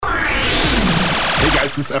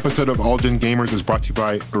guys, this episode of All Gen Gamers is brought to you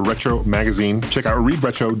by Retro Magazine. Check out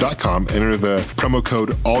readretro.com. Enter the promo code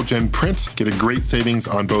AllGenPrint. Get a great savings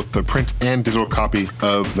on both the print and digital copy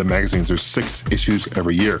of the magazines. There's 6 issues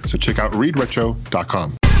every year. So check out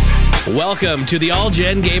readretro.com. Welcome to the All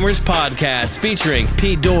Gen Gamers podcast featuring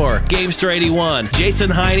Pete Dorr, Gamester81, Jason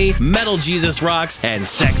Heine, Metal Jesus Rocks, and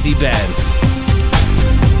Sexy Ben.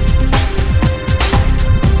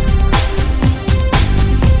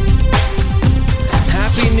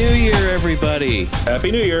 Happy New Year, everybody.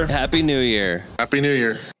 Happy New Year. Happy New Year. Happy New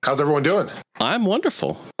Year. How's everyone doing? I'm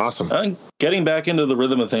wonderful. Awesome. I'm getting back into the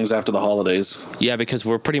rhythm of things after the holidays. Yeah, because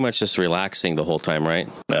we're pretty much just relaxing the whole time, right?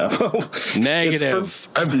 No. Negative.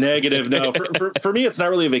 I'm negative. No, for me, it's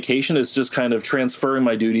not really a vacation. It's just kind of transferring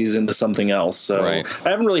my duties into something else. So Right. I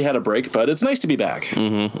haven't really had a break, but it's nice to be back.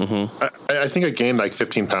 Mm-hmm, mm-hmm. I think I gained like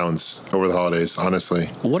 15 pounds over the holidays, honestly.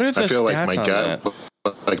 What are the I feel like stats my on gut,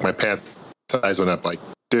 that? like my pants size went up. Like,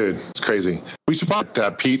 dude, it's crazy. We should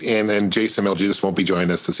probably Pete and Jason Metal Jesus won't be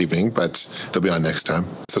joining us this evening, but they'll be on next time.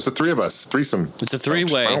 So it's the 3 of us, threesome. It's a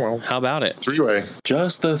 3-way. How about it? 3-way.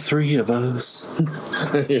 Just the 3 of us.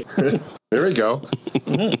 There we go.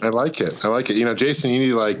 I like it. You know, Jason, you need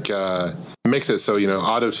to like mix it so, you know,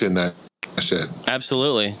 auto-tune that shit.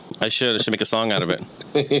 Absolutely. I should make a song out of it.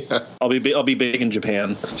 Yeah. I'll be big in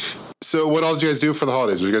Japan. So what all did you guys do for the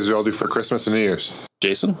holidays? What did you guys all do for Christmas and New Year's?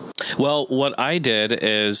 Jason? Well, what I did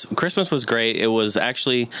is Christmas was great. It was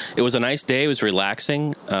a nice day. It was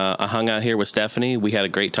relaxing. I hung out here with Stephanie. We had a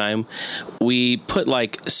great time. We put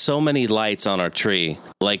like so many lights on our tree,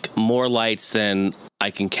 like more lights than I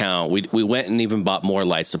can count. We went and even bought more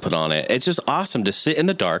lights to put on it. It's just awesome to sit in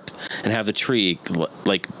the dark and have the tree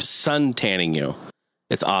like sun tanning you.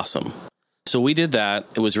 It's awesome. So we did that.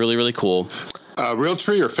 It was really, really cool. Real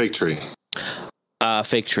tree or fake tree?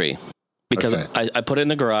 Fake tree. Because okay. I put it in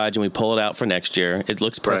the garage and we pull it out for next year. It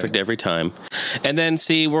looks perfect every time. And then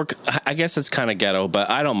I guess it's kind of ghetto, but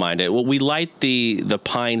I don't mind it. Well, we light the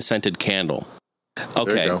pine scented candle.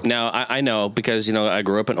 Okay. Now I know because, you know, I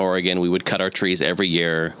grew up in Oregon. We would cut our trees every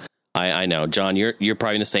year. I know, John, you're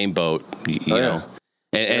probably in the same boat, you know.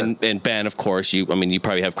 And Ben, of course, you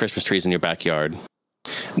probably have Christmas trees in your backyard.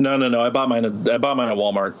 No. I bought mine at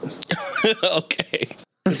Walmart. Okay.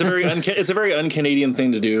 It's a very un-Canadian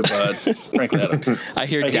thing to do, but frankly, I don't. I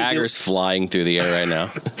hear daggers flying through the air right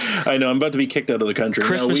now. I know. I'm about to be kicked out of the country.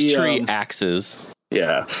 Christmas tree axes.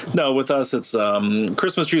 Yeah. No, with us, it's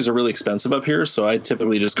Christmas trees are really expensive up here, so I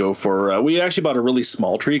typically just go for. We actually bought a really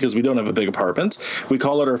small tree because we don't have a big apartment. We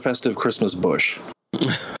call it our festive Christmas bush.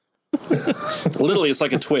 Literally, it's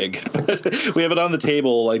like a twig. We have it on the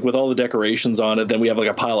table, like with all the decorations on it. Then we have like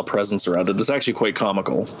a pile of presents around it. It's actually quite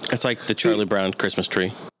comical. It's like the Charlie Brown Christmas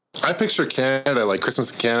tree. I picture Canada, like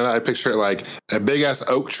Christmas in Canada. I picture it like a big ass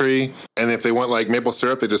oak tree, and if they want like maple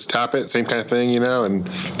syrup, they just tap it. Same kind of thing, you know. And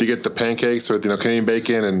you get the pancakes with Canadian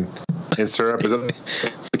bacon and syrup. Is that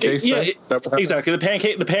the case? Yeah, exactly.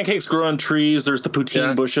 The pancakes grow on trees. There's the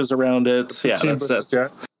poutine bushes around it. Yeah, that's it. Yeah.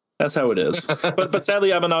 That's how it is. But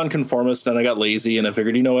sadly, I'm a nonconformist, and I got lazy, and I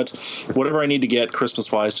figured, you know what? Whatever I need to get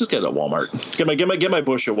Christmas-wise, just get it at Walmart. Get my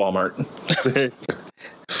bush at Walmart.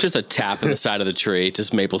 Just a tap in the side of the tree,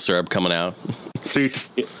 just maple syrup coming out. So you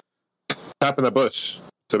tap in the bush.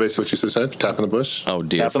 So basically what you said? Tap in the bush? Oh,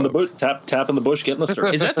 dear. Tap in the bush, get in the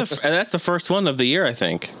syrup. Is that that's the first one of the year, I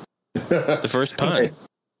think. The first pun.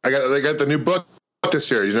 I got the new book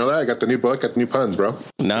this year. You know that? I got the new book, got the new puns, bro.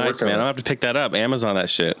 Nice, man. I'll have to pick that up. Amazon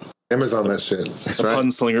that shit. That's the right.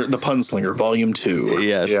 Punslinger, Volume 2.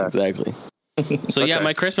 Yes, exactly. So yeah,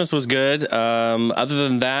 my Christmas was good. Other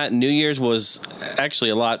than that, New Year's was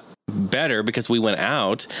actually a lot better because we went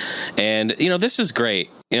out, and you know, this is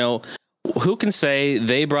great. You know, who can say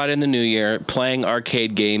they brought in the new year playing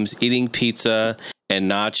arcade games, eating pizza and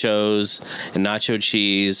nachos and nacho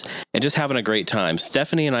cheese and just having a great time.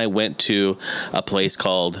 Stephanie and I went to a place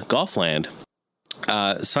called Golfland.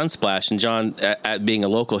 Sunsplash, and John, at being a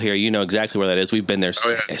local here, you know exactly where that is. We've been there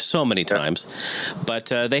so many times. But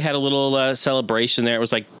they had a little celebration there. It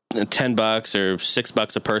was like $10 or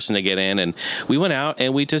 $6 a person to get in, and we went out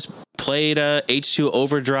and we just played H2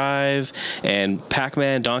 Overdrive and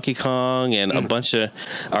Pac-Man, Donkey Kong, and a bunch of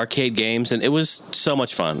arcade games, and it was so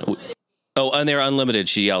much fun. Oh, and they're unlimited.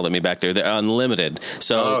 She yelled at me back there. They're unlimited.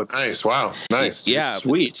 So, nice. Wow. Nice. Yeah.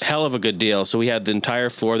 Sweet. Hell of a good deal. So we had the entire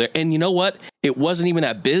floor there. And you know what? It wasn't even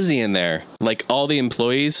that busy in there. Like all the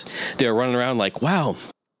employees, they were running around like, wow,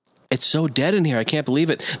 it's so dead in here. I can't believe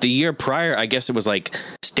it. The year prior, I guess it was like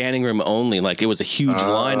standing room only. Like it was a huge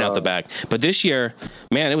line out the back. But this year,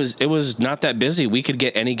 man, it was not that busy. We could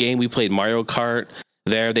get any game. We played Mario Kart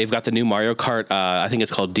there. They've got the new Mario Kart. I think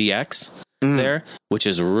it's called DX. there, which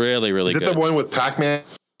is really, really good. Is it the one with Pac-Man?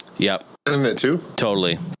 Yep. In it too?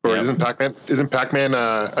 Totally. Or isn't Pac-Man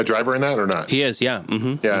a driver in that or not? He is, yeah.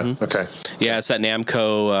 Mm-hmm. Yeah, mm-hmm. okay. Yeah, it's that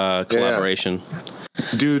Namco collaboration.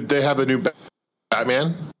 Yeah. Dude, they have a new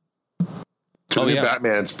Batman. Because the new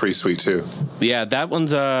Batman's pretty sweet too. Yeah, that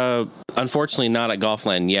one's unfortunately not at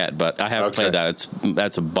Golfland yet, but I haven't played that.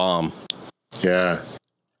 That's a bomb. Yeah.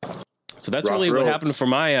 So that's really what happened for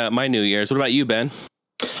my New Year's. What about you, Ben?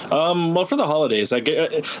 Well, for the holidays,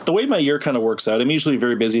 the way my year kind of works out, I'm usually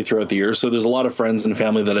very busy throughout the year. So there's a lot of friends and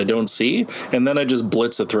family that I don't see. And then I just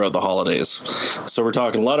blitz it throughout the holidays. So we're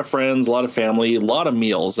talking a lot of friends, a lot of family, a lot of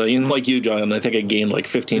meals. I mean, like you, John, I think I gained like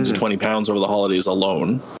 15 to 20 pounds over the holidays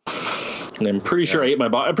alone. And I'm pretty sure I ate my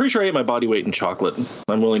body weight in chocolate.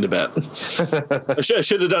 I'm willing to bet. I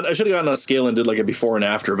should have gotten on a scale and did like a before and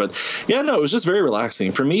after. But yeah, no, it was just very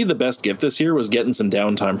relaxing. For me, the best gift this year was getting some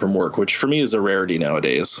downtime from work, which for me is a rarity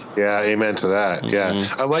nowadays. Yeah, amen to that. Yeah,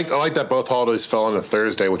 I like that both holidays fell on a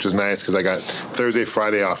Thursday, which is nice because I got Thursday,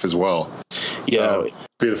 Friday off as well. So, yeah,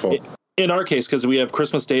 beautiful. In our case, because we have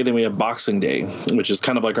Christmas Day, then we have Boxing Day, which is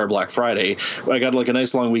kind of like our Black Friday. I got like a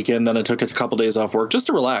nice long weekend, then I took a couple days off work just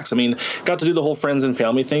to relax. I mean, got to do the whole friends and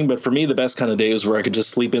family thing, but for me, the best kind of day was where I could just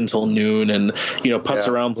sleep until noon and, putz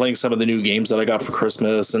around playing some of the new games that I got for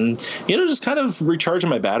Christmas and, just kind of recharging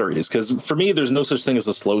my batteries. Because for me, there's no such thing as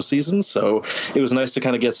a slow season, so it was nice to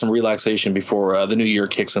kind of get some relaxation before the new year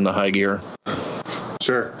kicks into high gear.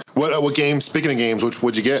 Sure. What games, speaking of games,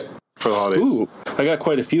 what'd you get for the holidays? Ooh, I got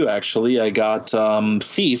quite a few, actually. I got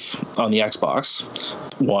Thief on the Xbox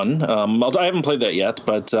One. I haven't played that yet,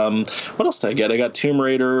 but what else did I get? I got Tomb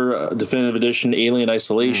Raider, Definitive Edition, Alien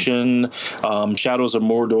Isolation, Shadows of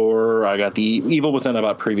Mordor. I got the Evil Within I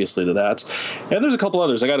bought previously to that. And there's a couple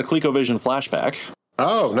others. I got a ColecoVision flashback.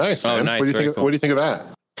 Oh, nice, man. Oh, nice. What do you think of that?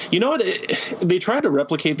 You know what? They tried to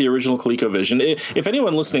replicate the original ColecoVision. If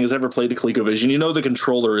anyone listening has ever played a ColecoVision, the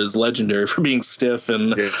controller is legendary for being stiff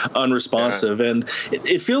and unresponsive. Yeah. And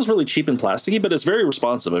it feels really cheap and plasticky, but it's very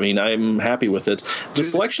responsive. I mean, I'm happy with it. The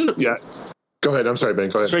selection... Yeah. Go ahead. I'm sorry, Ben.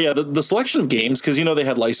 Go ahead. So, yeah, the selection of games, because, they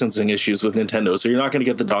had licensing issues with Nintendo, so you're not going to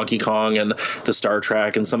get the Donkey Kong and the Star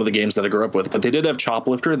Trek and some of the games that I grew up with. But they did have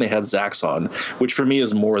Choplifter and they had Zaxxon, which for me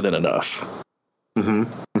is more than enough. Mm-hmm.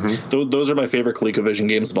 Mm-hmm. Those are my favorite ColecoVision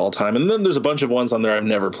games of all time. And then there's a bunch of ones on there I've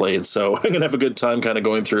never played. So I'm going to have a good time kind of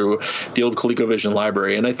going through the old ColecoVision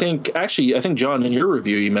library. And I think, John, in your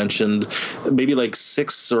review, you mentioned maybe like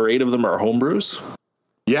 6 or 8 of them are homebrews.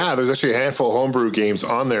 Yeah, there's actually a handful of homebrew games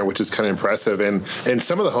on there, which is kind of impressive. And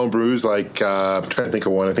some of the homebrews, like I'm trying to think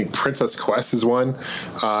of one. I think Princess Quest is one.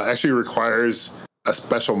 Actually requires a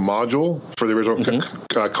special module for the original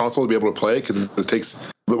console to be able to play because it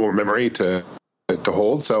takes a little more memory to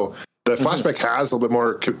hold. So the flashback has a little bit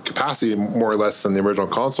more capacity, more or less, than the original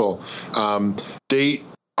console. They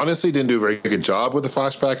honestly didn't do a very good job with the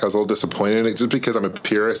flashback. I was a little disappointed in it just because I'm a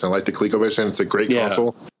purist and I like the ColecoVision. It's a great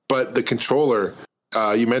console. But the controller,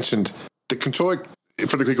 you mentioned, the controller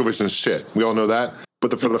for the ColecoVision is shit. We all know that.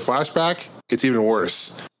 But for the flashback, it's even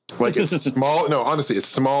worse. Like, it's small. No, honestly, it's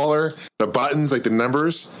smaller. The buttons, like the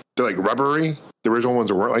numbers, they're like rubbery. The original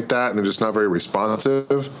ones weren't like that, and they're just not very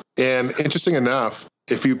responsive. And interesting enough,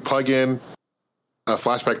 if you plug in a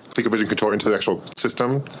flashback ColecoVision controller into the actual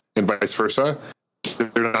system and vice versa,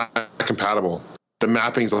 they're not compatible. The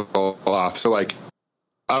mapping's all off. So, like,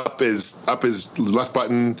 up is left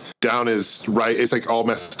button, down is right. It's like all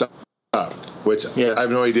messed up. Which I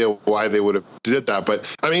have no idea why they would have did that, but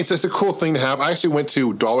I mean, it's just a cool thing to have. I actually went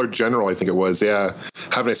to Dollar General, I think it was, have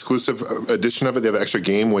an exclusive edition of it. They have an extra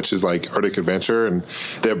game, which is like Arctic Adventure, and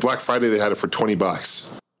they have Black Friday. They had it for $20.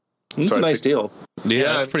 That's a nice deal. Yeah,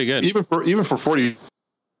 that's pretty good. Even for $40,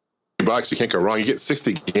 you can't go wrong. You get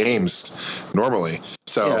 60 games normally.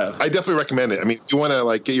 So I definitely recommend it. I mean, if you want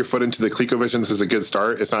to get your foot into the ColecoVision, this is a good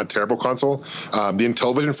start. It's not a terrible console. The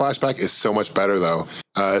Intellivision flashback is so much better though.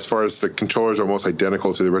 As far as the controllers are almost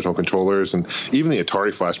identical to the original controllers, and even the Atari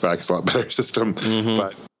flashback is a lot better system. Mm-hmm.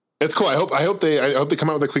 But it's cool. I hope they come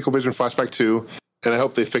out with a ColecoVision flashback too. And I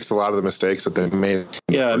hope they fix a lot of the mistakes that they made.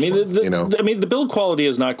 Yeah, I mean, the build quality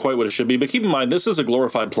is not quite what it should be. But keep in mind, this is a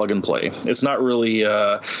glorified plug and play. It's not really,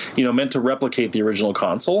 meant to replicate the original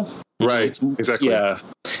console. Right. Exactly. Yeah.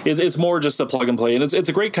 It's more just a plug and play, and it's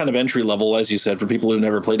a great kind of entry level, as you said, for people who've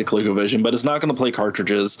never played a ColecoVision. But it's not going to play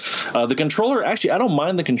cartridges. The controller, actually, I don't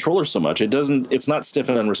mind the controller so much. It's not stiff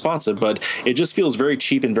and unresponsive, but it just feels very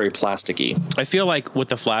cheap and very plasticky. I feel like with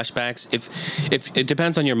the flashbacks, if it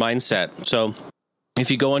depends on your mindset. So,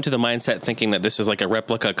 if you go into the mindset thinking that this is like a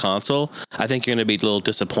replica console, I think you're going to be a little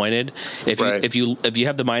disappointed. If you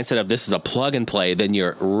have the mindset of this is a plug and play, then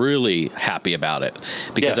you're really happy about it,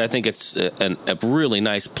 because I think it's a really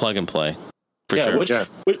nice plug and play.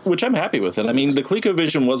 Which I'm happy with it. I mean, the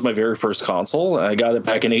ColecoVision was my very first console. I got it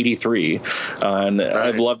back in '83, and nice.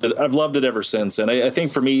 I've loved it ever since. And I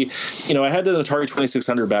think for me, I had an Atari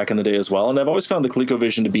 2600 back in the day as well, and I've always found the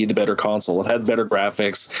ColecoVision to be the better console. It had better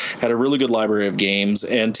graphics, had a really good library of games,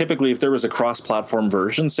 and typically, if there was a cross-platform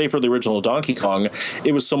version, say for the original Donkey Kong,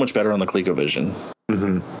 it was so much better on the ColecoVision.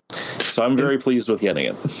 Mm-hmm. So I'm very pleased with getting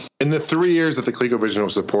it. In the 3 years that the ColecoVision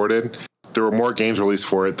was supported, there were more games released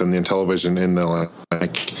for it than the Intellivision in the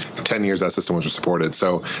 10 years that system was supported.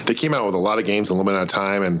 So they came out with a lot of games in a little bit of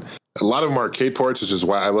time, and a lot of them are arcade ports, which is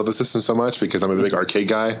why I love the system so much, because I'm a big arcade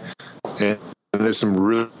guy. And there's some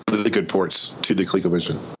really, really good ports to the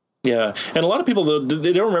ColecoVision. Yeah, and a lot of people, though,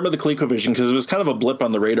 they don't remember the ColecoVision because it was kind of a blip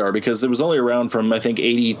on the radar, because it was only around from, I think,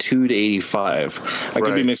 82 to 85. I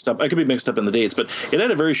could be mixed up in the dates, but it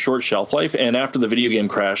had a very short shelf life. And after the video game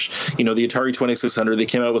crash, the Atari 2600, they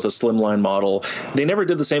came out with a slimline model. They never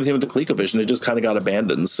did the same thing with the ColecoVision. It just kind of got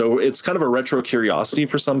abandoned. So it's kind of a retro curiosity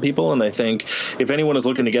for some people. And I think if anyone is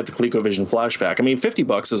looking to get the ColecoVision flashback, I mean,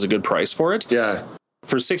 $50 is a good price for it. Yeah.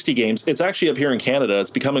 For 60 games, it's actually up here in Canada.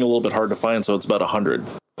 It's becoming a little bit hard to find, so it's about 100.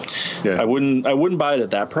 Yeah. I wouldn't buy it at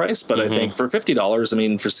that price, but I think for $50, I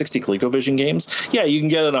mean, for 60 ColecoVision games, you can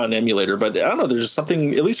get it on an emulator. But I don't know, there's just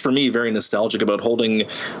something, at least for me, very nostalgic about holding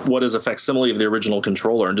what is a facsimile of the original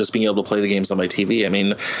controller and just being able to play the games on my TV. I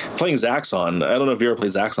mean, playing Zaxxon, I don't know if you ever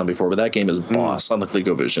played Zaxxon before, but that game is boss on the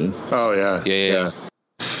ColecoVision. Oh, yeah.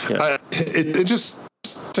 Yeah. It just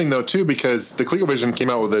thing though too, because the ColecoVision came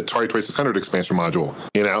out with the Atari 2600 expansion module,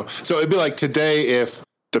 so it'd be like today if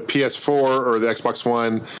the PS4 or the Xbox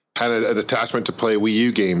One had an attachment to play Wii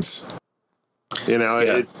U games.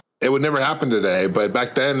 It would never happen today, but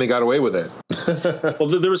back then they got away with it. Well,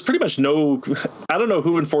 there was pretty much I don't know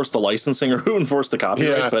who enforced the licensing or who enforced the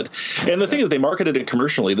copyright, and the thing is, they marketed it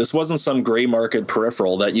commercially. This wasn't some gray market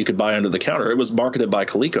peripheral that you could buy under the counter. It was marketed by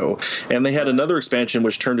Coleco, and they had another expansion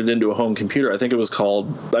which turned it into a home computer. I think it was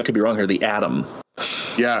called, I could be wrong here, the Atom.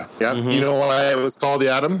 Yeah. Mm-hmm. You know why it was called the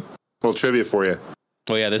Atom? Well, trivia for you.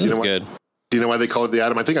 Oh yeah, this is good. Do you know why they called it the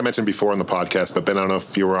Atom? I think I mentioned before on the podcast, but Ben, I don't know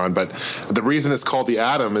if you were on. But the reason it's called the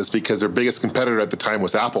Atom is because their biggest competitor at the time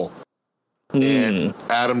was Apple. And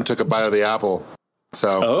Atom took a bite of the apple.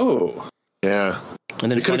 So, yeah.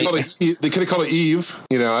 And then they could have called it Eve.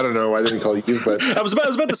 I don't know why they didn't call it Eve, but I was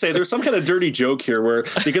about to say there's some kind of dirty joke here where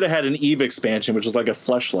they could have had an Eve expansion, which was like a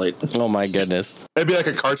fleshlight. Oh my goodness! It'd be like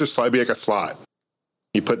a cartridge slot. It'd be like a slot.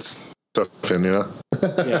 You put stuff in, Yeah.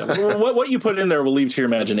 Well, what you put in there will leave to your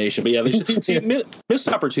imagination. But yeah, they should see missed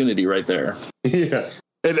opportunity right there. Yeah.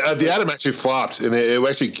 And the Atom actually flopped, and it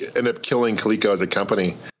actually ended up killing Coleco as a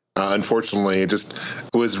company. Unfortunately, it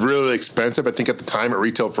was really expensive. I think at the time it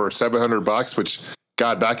retailed for $700, which,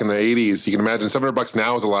 God, back in the 80s, you can imagine $700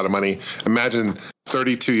 now is a lot of money. Imagine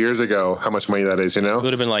 32 years ago how much money that is, It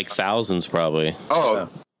would have been like thousands probably. Oh,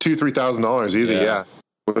 $2,000-$3,000 easy, yeah.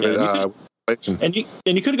 And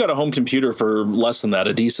you could have got a home computer for less than that,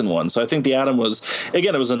 a decent one. So I think the Atom was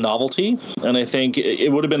a novelty, and I think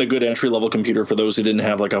it would have been a good entry level computer for those who didn't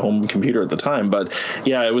have like a home computer at the time. But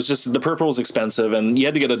yeah, it was just, the peripheral was expensive, and you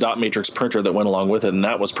had to get a dot matrix printer that went along with it, and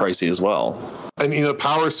that was pricey as well. And the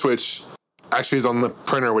power switch actually is on the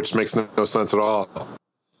printer, which makes no sense at all.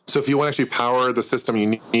 So if you want to actually power the system,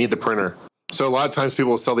 you need the printer. So a lot of times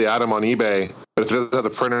people will sell the Atom on eBay, but if it doesn't have the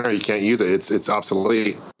printer, you can't use it. It's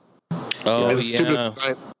obsolete. Oh, it's the stupidest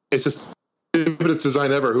design. It's the stupidest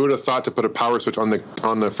design ever. Who would have thought to put a power switch on the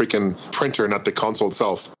freaking printer, not the console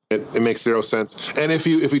itself? It makes zero sense. And if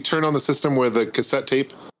you turn on the system with a cassette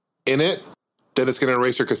tape in it, then it's going to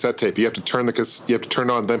erase your cassette tape. You have to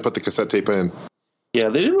turn on, then put the cassette tape in. Yeah,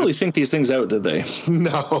 they didn't really think these things out, did they?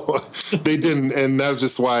 No, they didn't, and that was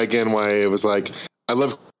just why it was like, I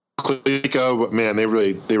love Coleco, but man, they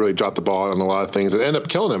really dropped the ball on a lot of things and end up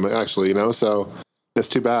killing him actually. So. That's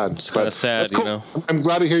too bad. It's kind of sad, cool. I'm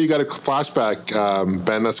glad to hear you got a flashback,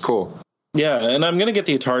 Ben. That's cool. Yeah, and I'm going to get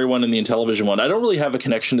the Atari one and the Intellivision one. I don't really have a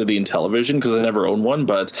connection to the Intellivision because I never owned one,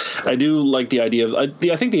 but I do like the idea of...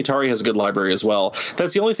 I think the Atari has a good library as well.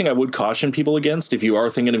 That's the only thing I would caution people against. If you are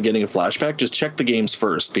thinking of getting a flashback, just check the games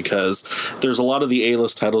first, because there's a lot of the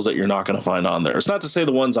A-list titles that you're not going to find on there. It's not to say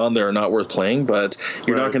the ones on there are not worth playing, but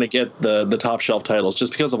you're not going to get the top shelf titles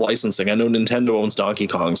just because of licensing. I know Nintendo owns Donkey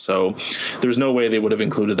Kong, so there's no way they would have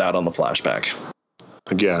included that on the flashback.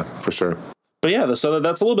 Yeah, for sure. But yeah, so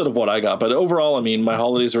that's a little bit of what I got. But overall, I mean, my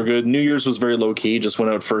holidays were good. New Year's was very low key. Just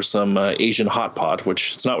went out for some Asian hot pot,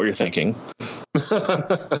 which it's not what you're thinking.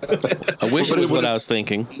 I wish it was what I was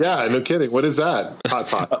thinking. Yeah, no kidding. What is that? Hot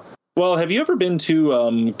pot. Well, have you ever been to,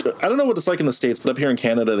 I don't know what it's like in the States, but up here in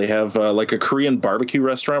Canada, they have like a Korean barbecue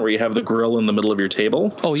restaurant where you have the grill in the middle of your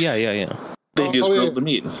table. Oh, yeah. They just grill the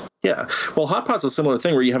meat. Yeah. Well, hot pot's a similar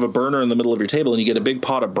thing where you have a burner in the middle of your table and you get a big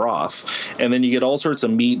pot of broth, and then you get all sorts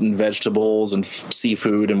of meat and vegetables and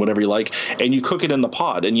seafood and whatever you like, and you cook it in the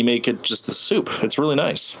pot and you make it just the soup. It's really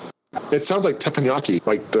nice. It sounds like teppanyaki,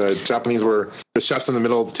 like the Japanese where the chef's in the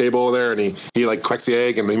middle of the table there, and he like cracks the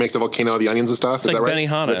egg and he makes the volcano of the onions and stuff. Is that right?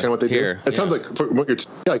 Benihana. Is that kind of what they do? It sounds like what you're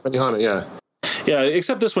like Benihana, yeah. Yeah,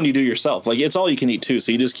 except this one you do yourself. Like, it's all you can eat too,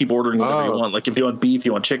 so you just keep ordering whatever you want. Like, if you want beef,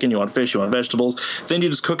 you want chicken, you want fish, you want vegetables, then you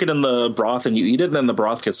just cook it in the broth and you eat it, and then the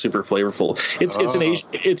broth gets super flavorful.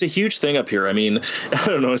 It's a huge thing up here. I mean, I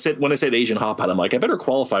don't know. When I said Asian hot pot, I'm like, I better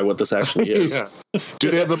qualify what this actually is. Yeah. Do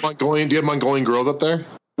you have Mongolian grills up there?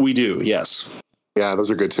 We do, yes. Yeah,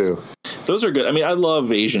 those are good too. Those are good. I mean, I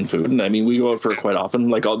love Asian food, and I mean, we go out for it quite often,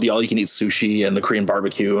 like all you can eat sushi and the Korean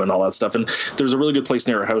barbecue and all that stuff. And there's a really good place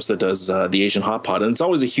near our house that does the Asian hot pot, and it's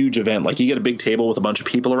always a huge event. Like, you get a big table with a bunch of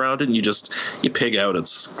people around it, and you pig out.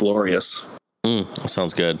 It's glorious. That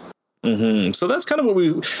sounds good. Mm-hmm. So that's kind of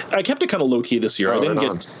what I kept it kind of low key this year. I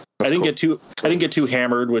didn't get too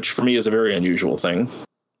hammered, which for me is a very unusual thing.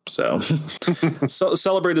 So,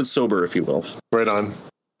 celebrated sober, if you will. Right on.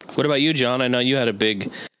 What about you, John? I know you had a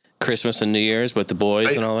big Christmas and New Year's with the boys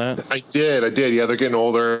and all that. I did. Yeah, they're getting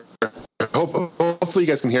older. Hopefully you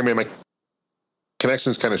guys can hear me. My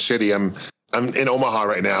connection's kind of shitty. I'm in Omaha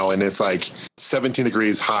right now, and it's like 17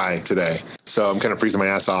 degrees high today. So I'm kind of freezing my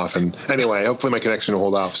ass off. And anyway, hopefully my connection will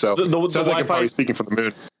hold off. So it sounds like I'm probably speaking from the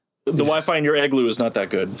moon. The Wi-Fi in your igloo is not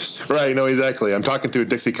that good. Right. No, exactly. I'm talking through a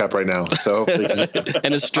Dixie cup right now. So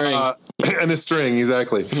and a string. And a string.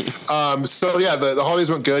 Exactly. So yeah, the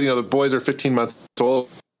holidays went good. You know, the boys are 15 months old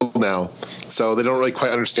now, so they don't really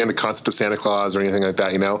quite understand the concept of Santa Claus or anything like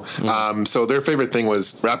that, you know? So their favorite thing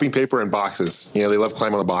was wrapping paper and boxes. You know, they love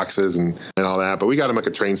climbing on the boxes and all that, but we got them like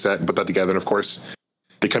a train set and put that together. And of course,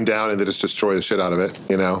 they come down and they just destroy the shit out of it,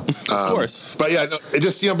 you know? Of course. But yeah, no, it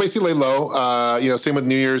just, you know, basically lay low. You know, same with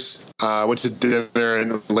New Year's. Went to dinner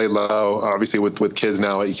and lay low. Obviously with kids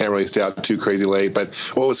now, you can't really stay out too crazy late. But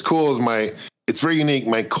what was cool is it's very unique.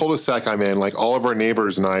 My cul-de-sac I'm in, like all of our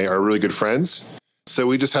neighbors and I are really good friends. So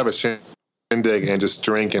we just have a shindig and just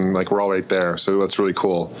drink and like we're all right there. So that's really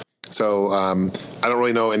cool. So I don't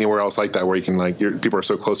really know anywhere else like that where you can like people are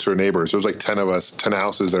so close to their neighbors. There's like 10 of us, 10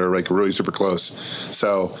 houses that are like really super close.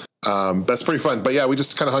 So that's pretty fun. But yeah, we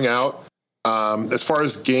just kind of hung out. As far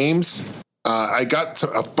as games, I got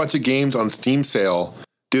a bunch of games on Steam sale.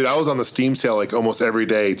 Dude, I was on the Steam sale like almost every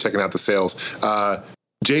day checking out the sales.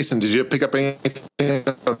 Jason, did you pick up anything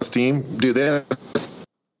on Steam? Dude, they have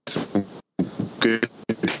some good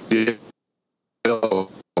deal.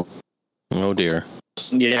 Oh dear.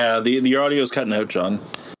 Yeah, your audio is cutting out, John.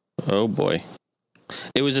 Oh boy.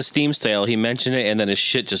 It was a Steam sale. He mentioned it, and then his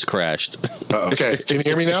shit just crashed. Okay, can you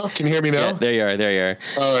hear me now? Yeah, there you are.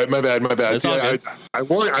 All right, my bad. See, I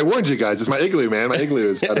warned you guys. It's my igloo, man. My igloo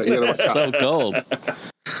is so cold.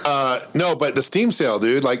 No, but the Steam sale,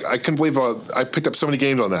 dude. Like, I couldn't believe I picked up so many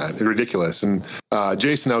games on that. It's ridiculous. And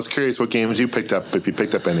Jason, I was curious what games you picked up, if you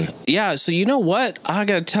picked up any. Yeah. So you know what? I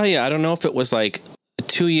got to tell you, I don't know if it was like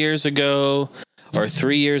 2 years ago or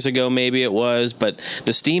 3 years ago, maybe it was, but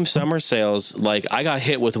the Steam summer sales, like I got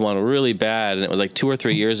hit with one really bad, and it was like 2 or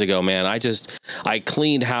 3 years ago, man. I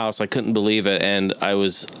cleaned house. I couldn't believe it. And I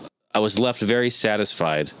was left very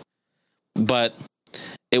satisfied, but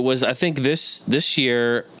it was, I think this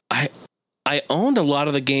year, I owned a lot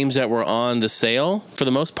of the games that were on the sale for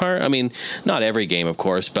the most part. I mean, not every game, of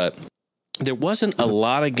course, but there wasn't a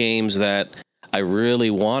lot of games that I really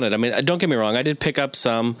wanted. I mean, don't get me wrong. I did pick up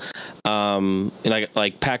some,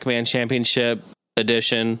 like Pac-Man Championship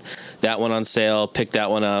Edition, that one on sale, picked that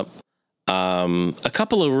one up. A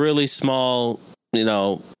couple of really small, you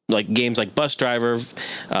know, like games like Bus Driver,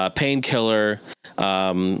 Painkiller,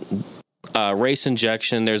 Race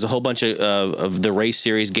Injection. There's a whole bunch of the race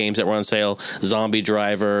series games that were on sale. Zombie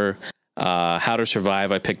Driver, How to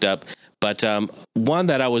Survive I picked up. But one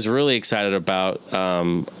that I was really excited about,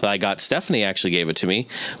 that I got, Stephanie actually gave it to me,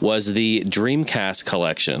 was the Dreamcast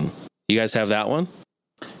collection. You guys have that one?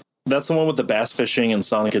 That's the one with the bass fishing and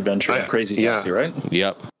Sonic Adventure and Crazy Taxi, right?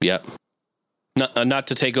 Yep. Not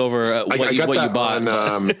to take over what you bought.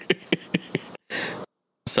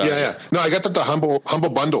 Sorry. Yeah. No, I got that the Humble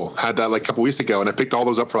Bundle had that like a couple weeks ago, and I picked all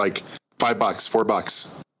those up for like $5,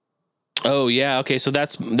 $4. Oh yeah, okay. So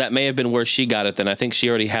that may have been where she got it. Then I think she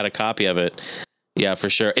already had a copy of it. Yeah,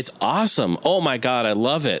 for sure. It's awesome. Oh my god, I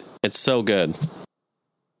love it. It's so good.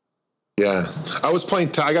 Yeah, I was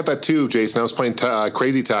playing. I got that too, Jason. I was playing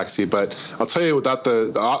Crazy Taxi, but I'll tell you, without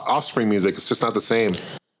the Offspring music, it's just not the same.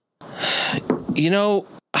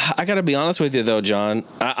 I got to be honest with you, though, John.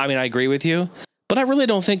 I mean, I agree with you, but I really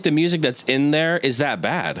don't think the music that's in there is that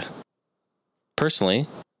bad. Personally,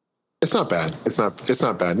 it's not bad. It's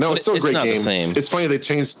not bad. No, it's still a great game. It's funny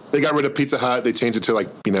they got rid of Pizza Hut. They changed it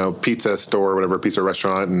to pizza store or whatever, pizza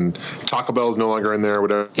restaurant, and Taco Bell is no longer in there. Or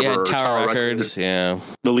whatever. Yeah, Tower Records. Yeah,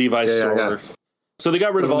 the Levi's store. Yeah. So they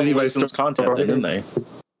got rid of all the licensed content, didn't they?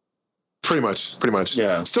 Pretty much.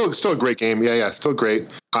 Yeah. Still a great game. Yeah. Still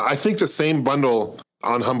great. I think the same bundle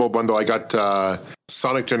on Humble Bundle, I got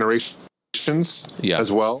Sonic Generations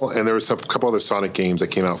as well, and there was a couple other Sonic games that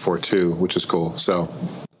came out for it too, which is cool. So.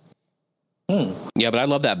 Yeah, but I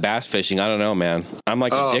love that bass fishing. I don't know, man. I'm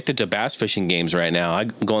addicted to bass fishing games right now.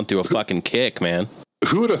 I'm going through a fucking kick, man.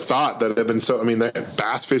 Who would have thought that it'd been so? I mean, that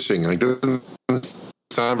bass fishing doesn't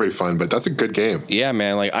sound very fun, but that's a good game. Yeah,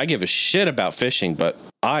 man. I give a shit about fishing, but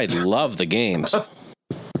I love the games.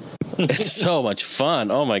 It's so much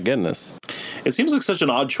fun. Oh my goodness. It seems like such an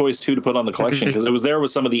odd choice too to put on the collection because it was there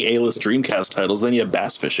with some of the A-list Dreamcast titles. Then you have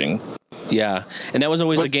bass fishing. Yeah, and that was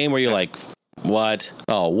always the game where you're like, what?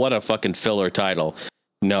 Oh, what a fucking filler title.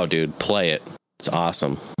 No, dude, play it. It's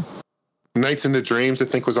awesome. Nights into Dreams, I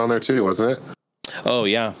think, was on there too, wasn't it? Oh,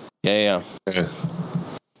 yeah. Yeah.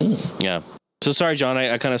 So sorry, John,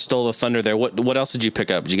 I kind of stole the thunder there. What else did you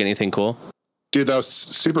pick up? Did you get anything cool? Dude, that was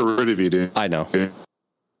super rude of you, dude. I know. Dude,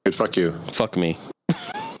 fuck you. Fuck me.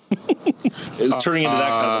 It's turning into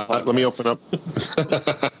that kind of let me open up.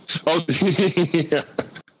 Yeah.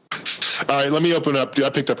 All right, let me open up. Dude,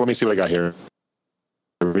 let me see what I got here.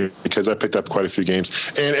 Because I picked up quite a few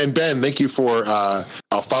games. And Ben, thank you for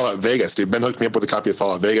Fallout Vegas, dude. Ben hooked me up with a copy of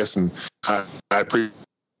Fallout Vegas, and I appreciate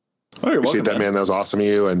that, man. That was awesome of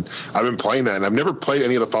you. And I've been playing that, and I've never played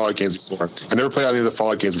any of the Fallout games before.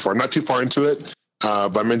 I'm not too far into it,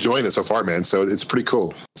 but I'm enjoying it so far, man. So it's pretty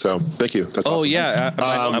cool. So thank you. That's awesome. Yeah.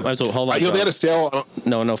 Hold on. They had a sale.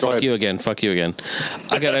 No. Fuck you again.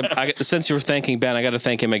 I got. Since you were thanking Ben, I got to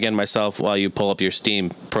thank him again myself while you pull up your Steam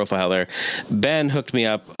profile there. Ben hooked me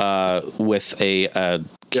up with a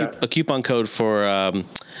coupon code for a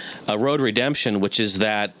Road Redemption, which is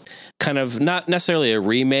that kind of not necessarily a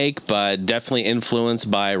remake, but definitely influenced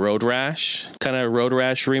by Road Rash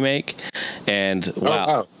remake. And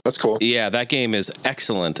wow, that's cool. Yeah, that game is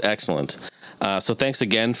excellent. So thanks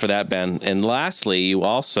again for that, Ben. And lastly, you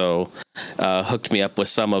also hooked me up with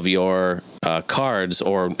some of your cards,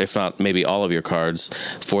 or if not, maybe all of your cards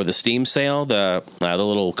for the Steam sale, the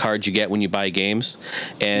little cards you get when you buy games.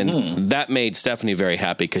 And that made Stephanie very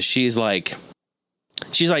happy because she's like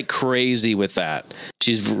crazy with that.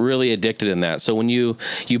 She's really addicted in that. So when you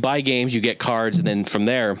buy games, you get cards, and then from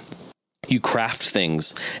there, you craft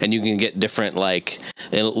things, and you can get different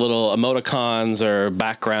little emoticons or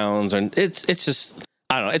backgrounds, and it's just,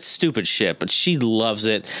 I don't know, it's stupid shit, but she loves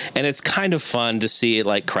it, and it's kind of fun to see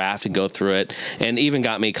it craft and go through it, and even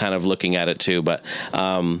got me kind of looking at it too. But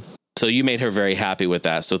so you made her very happy with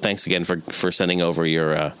that. So thanks again for sending over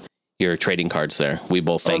your trading cards there. We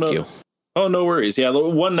both thank you. Oh, no worries. Yeah,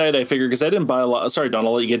 one night I figured, because I didn't buy a lot. Sorry, Don,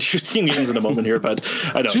 I'll let you get to your Steam games in a moment here, but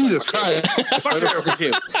I know. Jesus Christ.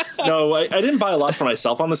 No, I didn't buy a lot for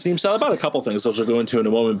myself on the Steam sale. I bought a couple things, which I'll go into in a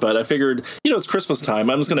moment, but I figured, it's Christmas time.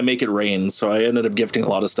 I'm just going to make it rain, so I ended up gifting a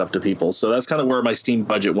lot of stuff to people. So that's kind of where my Steam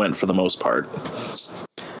budget went for the most part.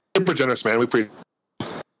 Super generous, man. We appreciate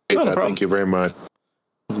that. Thank you very much.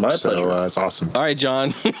 My pleasure. It's awesome. All right,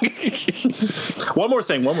 John. One more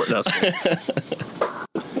thing. No,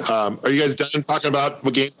 are you guys done talking about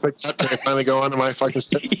what games like that? Can I finally go on to my fucking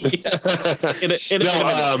stuff?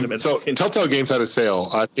 So Telltale Games had a sale.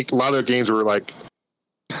 I think a lot of their games were like,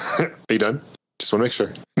 are you done? Just want to make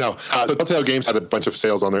sure. No, so Telltale Games had a bunch of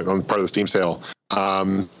sales on part of the Steam sale.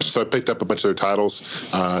 So I picked up a bunch of their titles.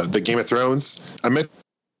 The Game of Thrones, I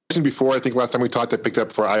mentioned before, I think last time we talked, I picked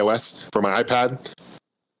up for iOS for my iPad.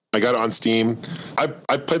 I got it on Steam.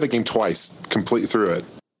 I played the game twice, completely through it.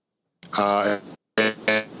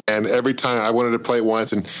 And every time I wanted to play it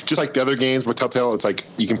once, and just like the other games with Telltale, it's like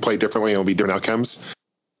you can play differently and it'll be different outcomes.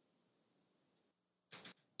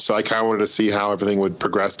 So I kind of wanted to see how everything would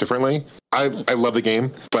progress differently. I love the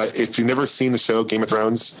game, but if you've never seen the show Game of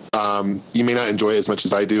Thrones, you may not enjoy it as much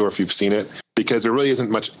as I do, or if you've seen it, because there really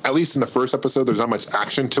isn't much, at least in the first episode, there's not much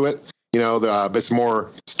action to it. It's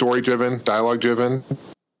more story-driven, dialogue-driven.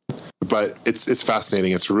 But it's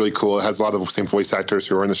fascinating. It's really cool. It has a lot of the same voice actors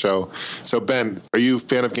who are in the show. So, Ben, are you a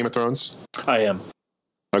fan of Game of Thrones? I am.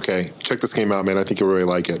 Okay. Check this game out, man. I think you'll really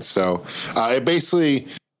like it. So, it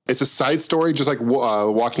it's a side story, just like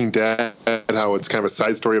Walking Dead, how it's kind of a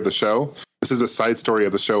side story of the show. This is a side story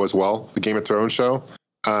of the show as well, the Game of Thrones show.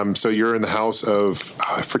 So you're in the house of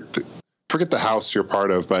I forget the house you're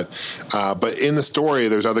part of, but in the story,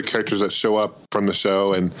 there's other characters that show up from the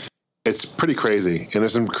show, and it's pretty crazy. And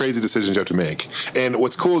there's some crazy decisions you have to make. And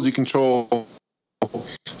what's cool is you control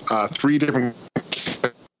 3 different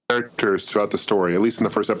characters throughout the story, at least in the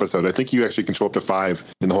first episode. I think you actually control up to 5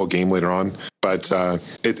 in the whole game later on, but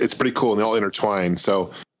it's pretty cool, and they all intertwine.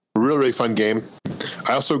 So really, really fun game.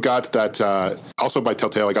 I also got that, also by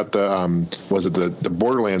Telltale, I got the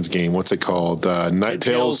Borderlands game. What's it called?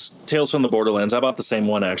 Tales from the Borderlands. I bought the same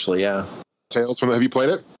one, actually, yeah. Have you played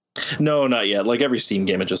it? No, not yet. Like every Steam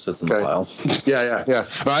game, it just sits in the pile. Yeah.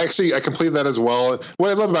 I completed that as well. What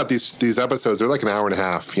I love about these episodes, they're like an hour and a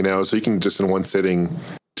half, so you can just in one sitting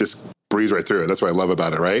just breeze right through it. That's what I love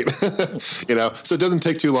about it, right? So it doesn't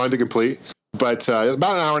take too long to complete, but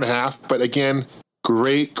about an hour and a half. But again,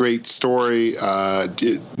 great story.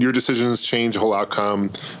 Your decisions change the whole outcome.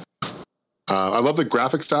 I love the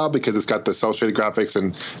graphic style because it's got the cel-shaded graphics,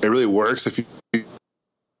 and it really works. If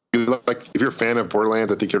you're a fan of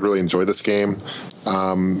Borderlands, I think you'd really enjoy this game.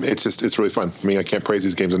 It's really fun. I mean, I can't praise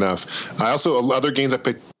these games enough. I also, other games I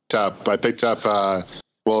picked up,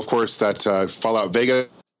 of course, that Fallout Vegas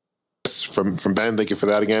from Ben. Thank you for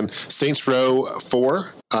that again. Saints Row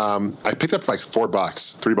 4. I picked up for like $4,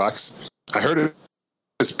 $3. I heard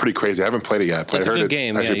it's pretty crazy. I haven't played it yet, but I heard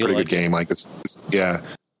it's actually a pretty good game. Like it's yeah.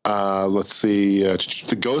 Let's see.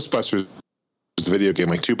 The Ghostbusters video game,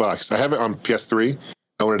 like $2. I have it on PS3.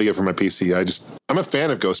 I wanted to get it for my PC. I'm a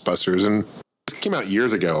fan of Ghostbusters, and this came out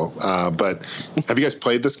years ago. But have you guys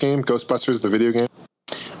played this game, Ghostbusters, the video game?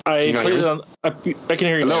 I played it on. I can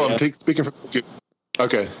hear you. Hello, I'm speaking from.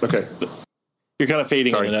 Okay. You're kind of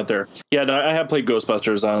fading in and out there. Yeah, no, I have played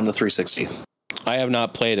Ghostbusters on the 360. I have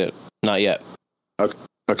not played it. Not yet.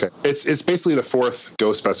 Okay. It's basically the 4th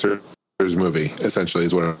Ghostbusters movie, essentially,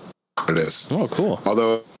 is what it is. Oh, cool.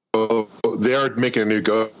 Although they are making a new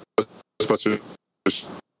Ghostbusters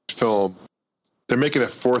film. They're making a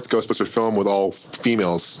 4th Ghostbusters film with all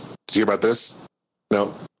females. Did you hear about this?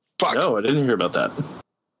 No. Fuck. No, I didn't hear about that.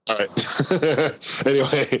 All right.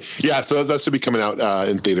 Anyway, yeah, so that should be coming out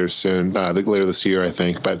in theaters soon, later this year, I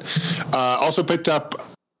think. But also picked up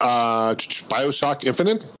BioShock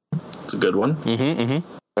Infinite. It's a good one.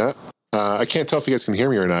 Yeah. I can't tell if you guys can hear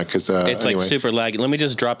me or not because it's like super laggy. Let me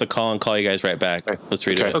just drop the call and call you guys right back. Okay. Let's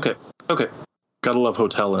read it. Okay. Gotta love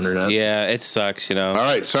hotel internet. Yeah, it sucks, All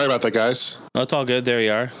right, sorry about that, guys. Oh, it's all good. There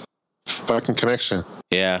you are. Fucking connection.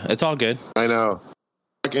 Yeah, it's all good. I know.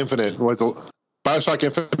 BioShock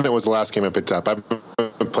Infinite was the last game I picked up. I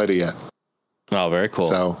haven't played it yet. Oh, very cool.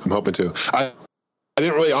 So I'm hoping to. I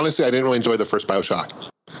didn't really enjoy the first BioShock.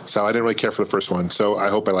 So I didn't really care for the first one. So I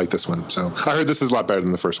hope I like this one. So I heard this is a lot better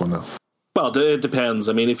than the first one, though. Well, it depends.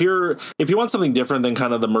 I mean, if you want something different than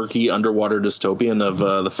kind of the murky underwater dystopian of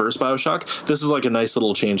the first BioShock, this is like a nice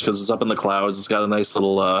little change because it's up in the clouds. It's got a nice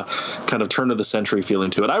little kind of turn of the century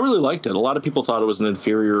feeling to it. I really liked it. A lot of people thought it was an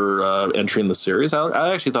inferior entry in the series.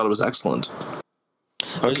 I actually thought it was excellent.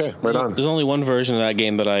 Okay, right on. There's only one version of that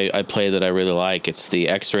game that I play that I really like. It's the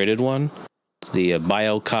X-rated one. It's the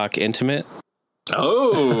BioShock Intimate.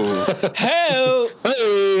 Oh, hey!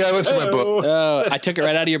 I went to my book. I took it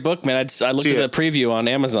right out of your book, man. I looked at the preview on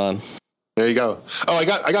Amazon. There you go. Oh, I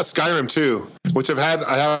got Skyrim too, which I have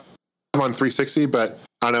on 360, but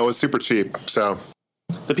I don't know, it was super cheap. So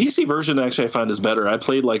the PC version actually I find is better. I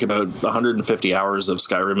played like about 150 hours of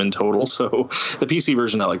Skyrim in total, so the PC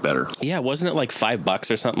version I like better. Yeah, wasn't it like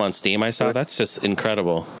 $5 or something on Steam? I saw that's just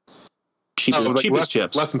incredible. Cheapest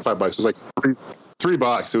chips. Less than $5. It was like $3.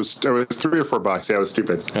 It was $3 or $4. Yeah, it was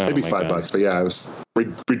stupid. Maybe $5, but yeah, it was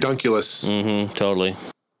redunculous. Totally.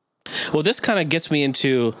 Well, this kind of gets me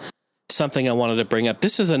into something I wanted to bring up.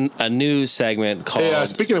 This is a new segment called. Yeah,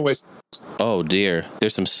 speaking of which. Oh dear,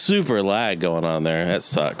 there's some super lag going on there. That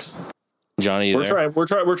sucks. Johnny, we're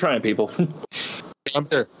trying, people.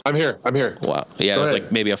 I'm here. Wow. Yeah, it was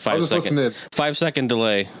like maybe a 5 second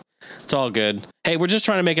delay. It's all good. Hey, we're just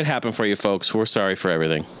trying to make it happen for you folks. We're sorry for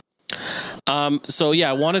everything. So yeah,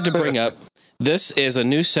 I wanted to bring up, this is a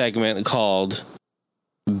new segment called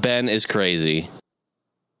Ben is Crazy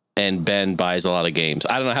and Ben buys a lot of games.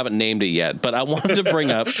 I don't know, I haven't named it yet, but I wanted to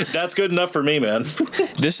bring up. That's good enough for me, man.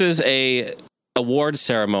 This is a award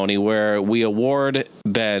ceremony where we award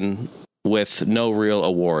Ben with no real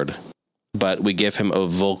award, but we give him a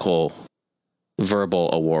verbal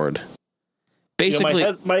award. Basically,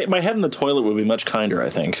 my head in the toilet would be much kinder, I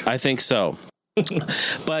think. I think so.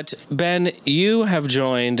 But Ben, you have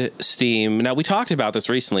joined Steam. Now, we talked about this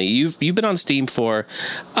recently. You've been on Steam for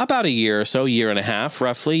about a year or so, year and a half,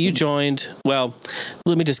 roughly. You joined, well,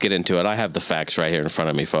 let me just get into it. I have the facts right here in front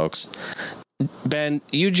of me, folks. Ben,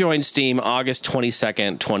 you joined Steam August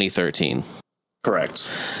 22nd, 2013. Correct.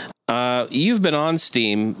 You've been on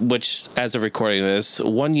Steam, which, as of recording this,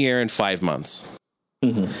 1 year and 5 months.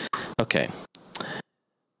 Mm-hmm. Okay.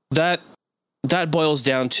 That boils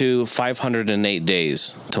down to 508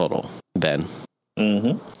 days total, Ben.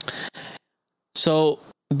 Mm-hmm. So,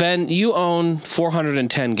 Ben, you own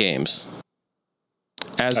 410 games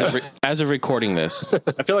as of recording this.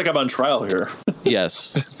 I feel like I'm on trial here.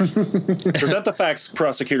 Yes. Present the facts,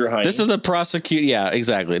 Prosecutor Heine. This is the prosecute. Yeah,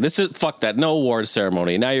 exactly. This is fuck that. No award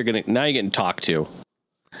ceremony. Now you're getting talked to.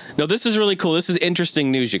 No, this is really cool. This is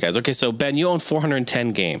interesting news, you guys. Okay, so Ben, you own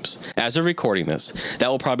 410 games as of recording this. That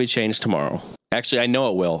will probably change tomorrow. Actually, I know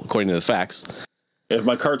it will, according to the facts. If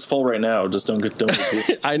my cart's full right now, just don't get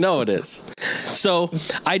I know it is. So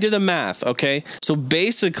I did the math. Okay, so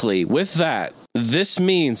basically, with that, this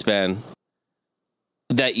means, Ben,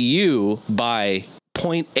 that you buy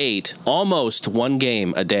 0.8, almost one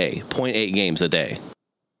game a day, 0.8 games a day.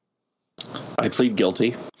 I plead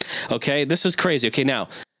guilty. Okay, this is crazy. Okay, now,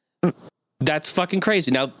 that's fucking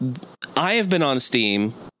crazy. Now, I have been on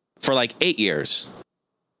Steam for like 8 years.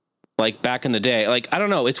 Like back in the day. Like, I don't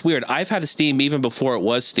know. It's weird. I've had a Steam even before it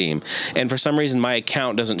was Steam. And for some reason, my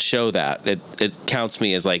account doesn't show that. It counts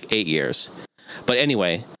me as like 8 years. But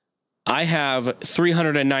anyway, I have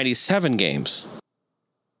 397 games.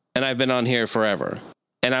 And I've been on here forever.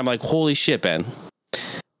 And I'm like, holy shit, Ben.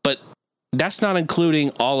 But that's not including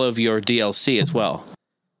all of your DLC as well.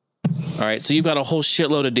 All right, so you've got a whole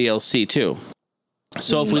shitload of DLC too.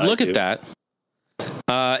 So if we look at that,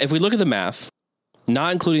 if we look at the math,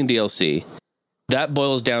 not including DLC, that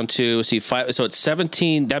boils down to, so it's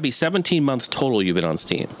 17, that'd be 17 months total you've been on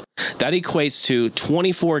Steam. That equates to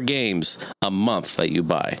 24 games a month that you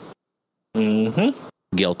buy. Mm-hmm.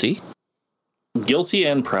 Guilty. Guilty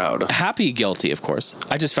and proud. Happy guilty, of course.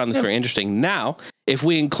 I just found this very interesting. Now, if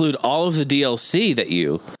we include all of the DLC that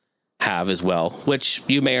you have as well, which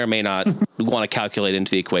you may or may not want to calculate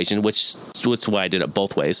into the equation, which is why I did it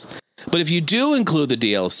both ways. But if you do include the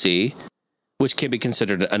DLC, which can be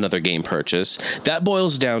considered another game purchase, that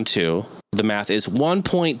boils down to, the math is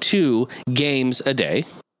 1.2 games a day.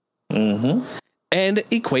 Mm-hmm. And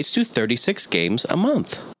equates to 36 games a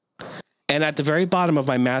month. And at the very bottom of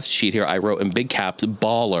my math sheet here, I wrote in big caps,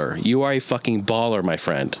 baller. You are a fucking baller, my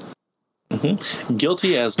friend. Mm-hmm.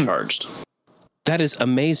 Guilty as charged. That is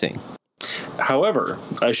amazing. However,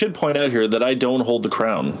 I should point out here that I don't hold the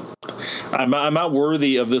crown. I'm not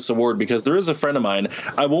worthy of this award because there is a friend of mine.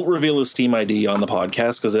 I won't reveal his Steam ID on the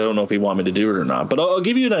podcast because I don't know if he want me to do it or not. But I'll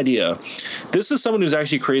give you an idea. This is someone who's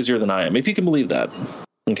actually crazier than I am, if you can believe that.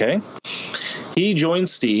 Okay? He joined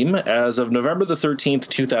Steam as of November the 13th,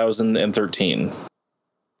 2013.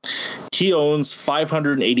 He owns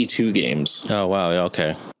 582 games. Oh, wow.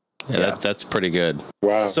 Okay. Yeah. That's pretty good.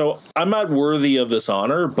 Wow. So I'm not worthy of this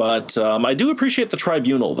honor, but I do appreciate the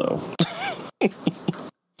tribunal, though.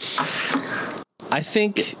 I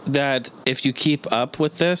think that if you keep up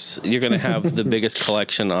with this, you're going to have the biggest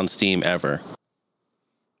collection on Steam ever.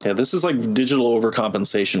 Yeah, this is like digital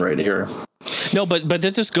overcompensation right here. No, but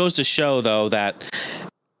that just goes to show, though, that,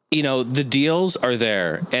 you know, the deals are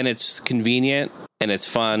there and it's convenient and it's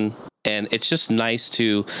fun. And it's just nice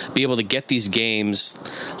to be able to get these games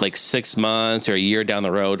like 6 months or a year down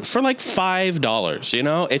the road for like $5. You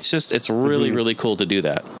know, it's really, really cool to do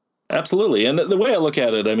that. Absolutely. And the way I look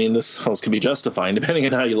at it, I mean, this can be justifying depending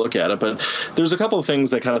on how you look at it, but there's a couple of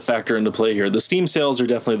things that kind of factor into play here. The Steam sales are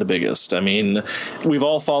definitely the biggest. I mean, we've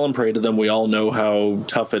all fallen prey to them. We all know how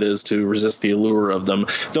tough it is to resist the allure of them.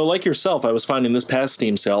 Though, like yourself, I was finding this past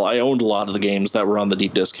Steam sale, I owned a lot of the games that were on the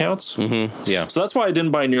deep discounts. Mm-hmm. Yeah. So that's why I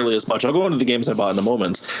didn't buy nearly as much. I'll go into the games I bought in a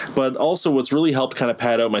moment. But also what's really helped kind of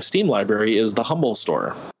pad out my Steam library is the Humble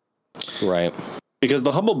store. Right. Because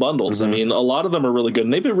the Humble bundles, I mean, a lot of them are really good,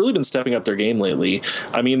 and they've really been stepping up their game lately.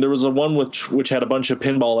 I mean, there was a one which had a bunch of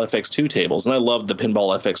Pinball FX2 tables, and I loved the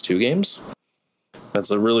Pinball FX2 games.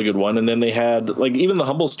 That's a really good one. And then they had, like, even the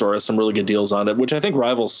Humble store has some really good deals on it, which I think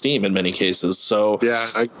rivals Steam in many cases. So yeah,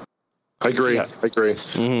 I agree. Yeah. I agree.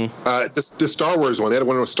 Mm-hmm. The Star Wars one, they had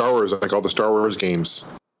one with Star Wars, like all the Star Wars games.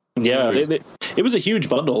 Yeah, it was a huge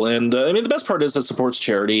bundle. And I mean, the best part is it supports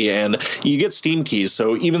charity, and you get Steam keys.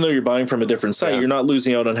 So even though you're buying from a different site, you're not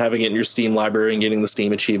losing out on having it in your Steam library and getting the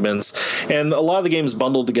Steam achievements. And a lot of the games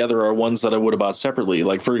bundled together are ones that I would have bought separately.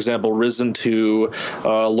 Like, for example, Risen 2,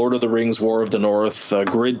 Lord of the Rings, War of the North,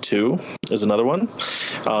 Grid 2 is another one.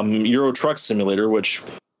 Euro Truck Simulator, which...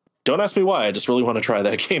 Don't ask me why. I just really want to try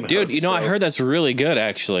that game Dude, out, I heard that's really good,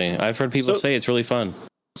 actually. I've heard people say it's really fun.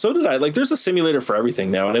 So did I. Like, there's a simulator for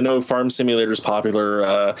everything now. And I know Farm Simulator is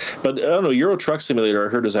popular, but I don't know, Euro Truck Simulator I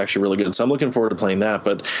heard is actually really good. So I'm looking forward to playing that.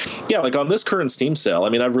 But yeah, like on this current Steam sale, I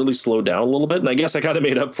mean, I've really slowed down a little bit. And I guess I kind of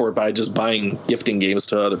made up for it by just buying gifting games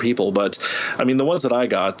to other people. But I mean, the ones that I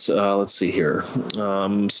got, let's see here.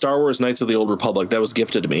 Star Wars Knights of the Old Republic, that was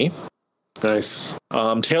gifted to me. Nice.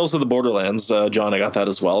 Tales of the Borderlands, John, I got that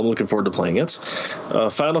as well. I'm looking forward to playing it.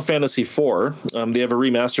 Final Fantasy IV, they have a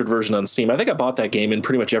remastered version on Steam. I think I bought that game in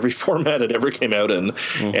pretty much every format it ever came out in,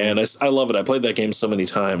 and I love it. I played that game so many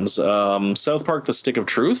times. South Park: The Stick of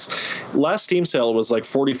Truth. Last Steam sale was like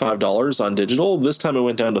 $45 on digital. This time it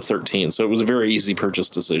went down to $13, so it was a very easy purchase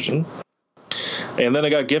decision. And then I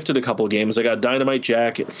got gifted a couple of games. I got Dynamite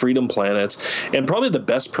Jack, Freedom Planet, and probably the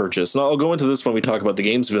best purchase. And I'll go into this when we talk about the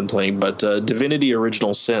games we've been playing, but Divinity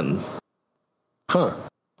Original Sin. Huh.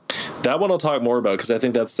 That one I'll talk more about because I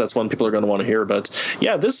think that's one people are going to want to hear. But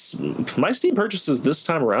yeah, my Steam purchases this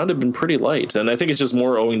time around have been pretty light, and I think it's just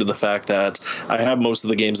more owing to the fact that I have most of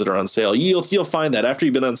the games that are on sale. You'll find that after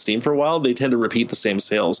you've been on Steam for a while, they tend to repeat the same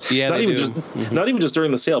sales. Yeah, not even just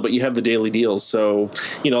during the sale, but you have the daily deals. So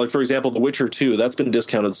like for example, The Witcher 2, that's been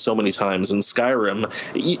discounted so many times, and Skyrim,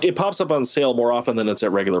 it pops up on sale more often than it's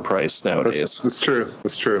at regular price nowadays. That's true.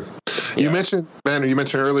 That's true. Yeah. You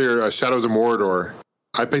mentioned earlier Shadows of Mordor.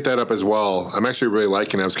 I picked that up as well. I'm actually really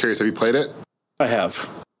liking it. I was curious. Have you played it? I have.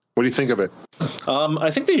 What do you think of it?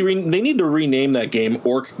 I think they need to rename that game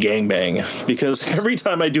Orc Gangbang, because every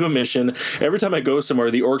time I do a mission, every time I go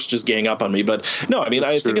somewhere, the orcs just gang up on me. But no, I mean,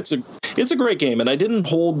 I think it's a great game, and I didn't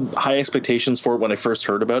hold high expectations for it when I first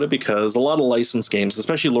heard about it, because a lot of licensed games,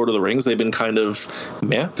 especially Lord of the Rings, they've been kind of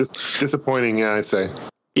meh. Disappointing, yeah, I'd say.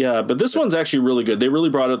 Yeah, but this one's actually really good. They really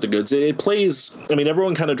brought out the goods. It plays, I mean,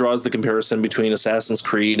 everyone kind of draws the comparison between Assassin's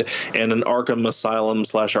Creed and an Arkham Asylum /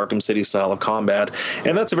 Arkham City style of combat.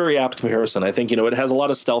 And that's a very apt comparison. I think, it has a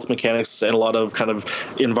lot of stealth mechanics and a lot of kind of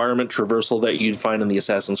environment traversal that you'd find in the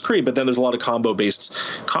Assassin's Creed. But then there's a lot of combo-based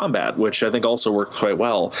combat, which I think also worked quite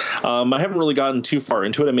well. I haven't really gotten too far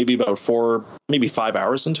into it. I'm maybe about 4, maybe 5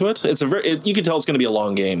 hours into it. You can tell it's going to be a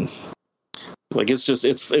long game. Like,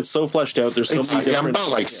 it's so fleshed out. There's so many different... I'm about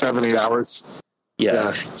like 7-8 hours.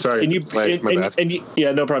 Yeah. Sorry.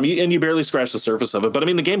 And no problem. You barely scratch the surface of it. But I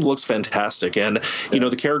mean, the game looks fantastic, and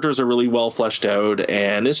the characters are really well fleshed out,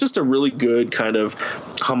 and it's just a really good kind of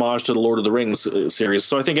homage to the Lord of the Rings series.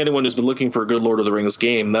 So I think anyone who's been looking for a good Lord of the Rings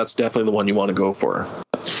game, that's definitely the one you want to go for.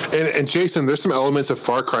 And Jason, there's some elements of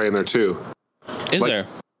Far Cry in there too. Is there?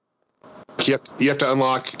 You have to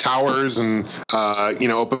unlock towers and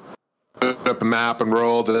open up a map and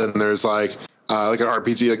roll. Then there's like an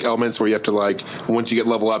RPG elements where you have to once you get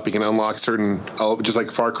level up, you can unlock certain just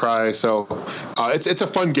like Far Cry. So it's a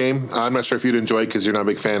fun game. I'm not sure if you'd enjoy it because you're not a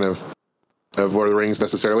big fan of Lord of the Rings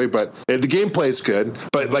necessarily, but the gameplay is good.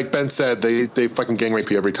 But like Ben said, they fucking gang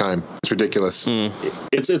rape you every time. It's ridiculous.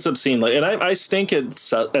 It's obscene. And I stink at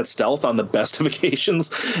stealth on the best of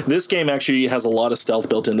occasions. This game actually has a lot of stealth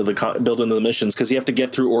built into the missions, because you have to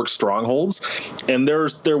get through orc strongholds, and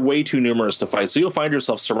they're way too numerous to fight. So you'll find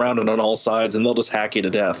yourself surrounded on all sides, and they'll just hack you to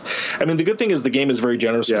death. I mean, the good thing is the game is very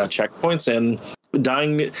generous with checkpoints, and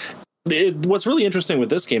dying. What's really interesting with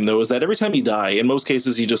this game, though, is that every time you die, in most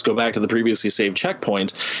cases, you just go back to the previously saved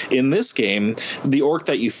checkpoint. In this game, the orc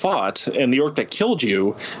that you fought and the orc that killed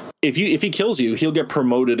you, if he kills you, he'll get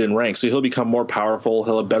promoted in rank. So he'll become more powerful.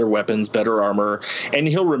 He'll have better weapons, better armor, and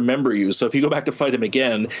he'll remember you. So if you go back to fight him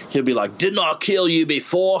again, he'll be like, "Didn't I kill you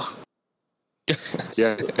before?"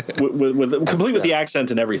 Yeah, complete with the accent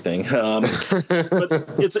and everything. But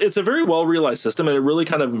it's a very well realized system, and it really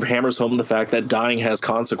kind of hammers home the fact that dying has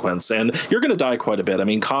consequence, and you're going to die quite a bit. I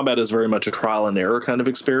mean, combat is very much a trial and error kind of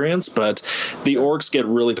experience, but the orcs get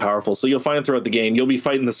really powerful. So you'll find throughout the game, you'll be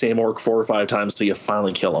fighting the same orc 4 or 5 times till you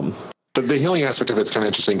finally kill him. But the healing aspect of it's kind of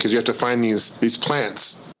interesting, because you have to find these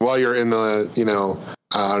plants while you're in the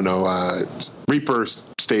Reaper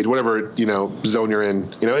stage, whatever zone you're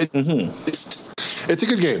in. It's a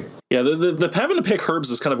good game. Yeah, the having to pick herbs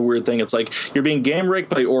is kind of a weird thing. It's like you're being gang raped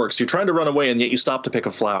by orcs. You're trying to run away, and yet you stop to pick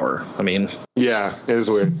a flower. I mean, yeah, it is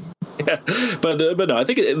weird. Yeah, but no, I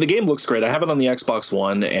think the game looks great. I have it on the Xbox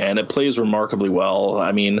One, and it plays remarkably well.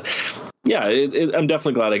 I mean, yeah, I'm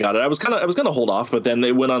definitely glad I got it. I was gonna hold off, but then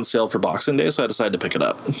they went on sale for Boxing Day, so I decided to pick it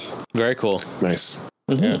up. Very cool. Nice.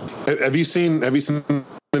 Mm-hmm. Yeah. Have you seen the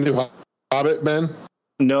new Hobbit, Ben?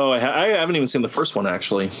 No, I haven't even seen the first one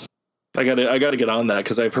actually. I gotta get on that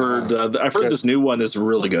because I've heard this new one is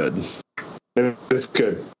really good. It's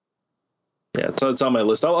good. Yeah, it's on my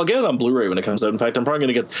list. I'll get it on Blu-ray when it comes out. In fact, I'm probably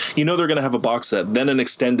going to get. They're going to have a box set, then an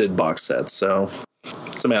extended box set. So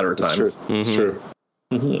it's a matter of time. It's true.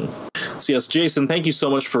 Mm-hmm. So yes, Jason, thank you so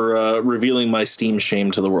much for revealing my Steam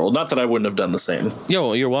shame to the world. Not that I wouldn't have done the same.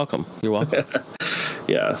 Yo, you're welcome. You're welcome.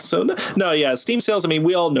 Yeah. So no, Steam sales. I mean,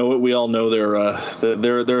 we all know it. We all know they're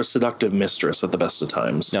a seductive mistress at the best of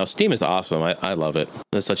times. No, Steam is awesome. I love it.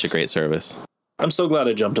 It's such a great service. I'm so glad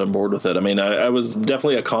I jumped on board with it. I mean, I was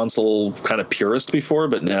definitely a console kind of purist before,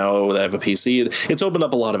 but now that I have a PC, it's opened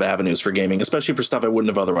up a lot of avenues for gaming, especially for stuff I wouldn't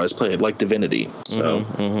have otherwise played, like Divinity. So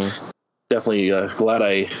definitely glad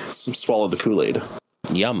I swallowed the Kool-Aid.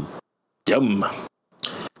 Yum.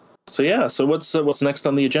 So yeah, so what's next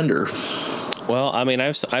on the agenda? Well, I mean, I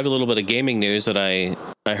have a little bit of gaming news that I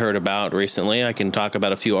heard about recently. I can talk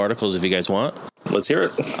about a few articles if you guys want. Let's hear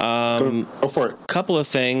it. Go for it. Couple of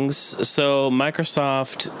things. So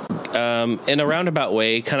Microsoft, in a roundabout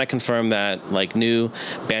way, kind of confirmed that like new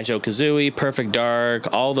Banjo-Kazooie, Perfect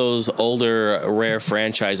Dark, all those older Rare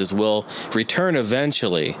franchises will return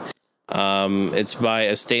eventually. It's by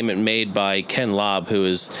a statement made by Ken Lobb, who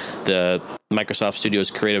is the Microsoft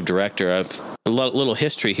Studios creative director. I've a little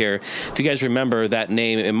history here. If you guys remember that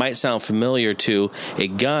name, it might sound familiar to a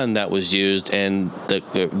gun that was used in the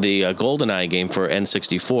GoldenEye game for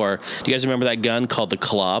N64. Do you guys remember that gun called the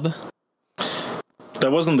Klob?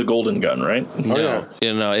 That wasn't the golden gun, right? No,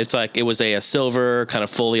 it's like it was a silver kind of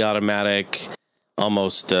fully automatic,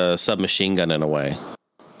 almost submachine gun in a way.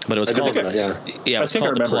 But it was called the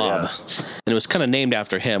Klob, and it was kind of named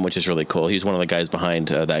after him, which is really cool. He's one of the guys behind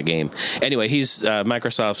that game. Anyway, he's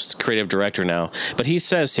Microsoft's creative director now. But he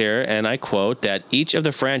says here, and I quote, that each of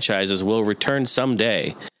the franchises will return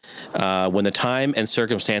someday when the time and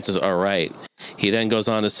circumstances are right. He then goes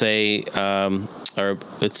on to say,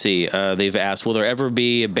 they've asked, will there ever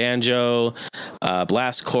be a Banjo,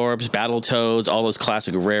 Blast Corps, Battletoads, all those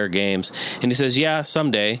classic Rare games? And he says, yeah,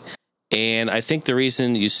 someday. And I think the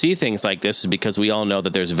reason you see things like this is because we all know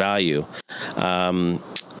that there's value.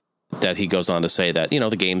 That he goes on to say that,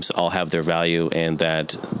 the games all have their value and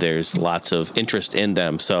that there's lots of interest in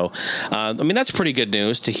them. So, that's pretty good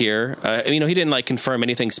news to hear. He didn't confirm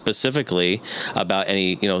anything specifically about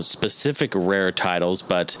any, specific Rare titles,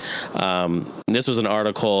 but this was an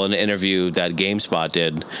article, an interview that GameSpot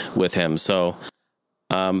did with him. So,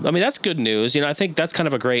 that's good news. I think that's kind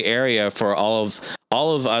of a gray area for all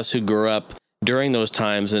of us who grew up during those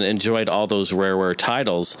times and enjoyed all those rare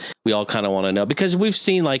titles. We all kind of want to know because we've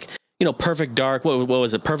seen Perfect Dark. What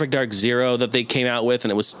was it? Perfect Dark Zero that they came out with,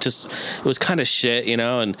 and it was kind of shit,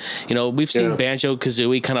 And we've seen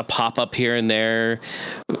Banjo-Kazooie kind of pop up here and there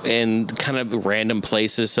in kind of random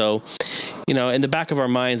places. So, in the back of our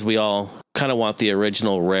minds, we all kind of want the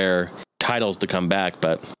original Rare titles to come back,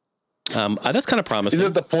 but. That's kind of promising.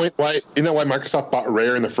 Isn't that the point? Why Microsoft bought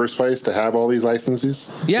Rare in the first place to have all these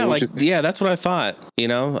licenses? Yeah, that's what I thought.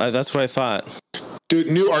 That's what I thought.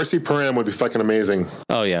 Dude, new RC Pro-Am would be fucking amazing.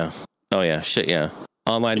 Oh yeah, shit yeah.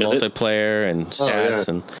 Online multiplayer and stats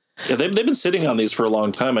and. Yeah, they've been sitting on these for a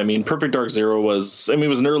long time. I mean, Perfect Dark Zero was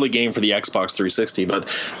an early game for the Xbox 360, but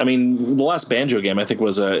the last Banjo game I think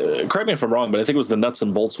was correct me if I'm wrong, but I think it was the Nuts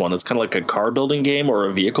and Bolts one. It's kind of like a car building game or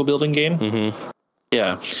a vehicle building game. Mm-hmm.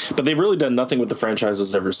 Yeah, but they've really done nothing with the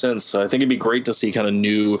franchises ever since. So I think it'd be great to see kind of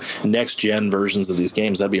new next-gen versions of these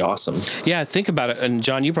games. That'd be awesome. Yeah, think about it. And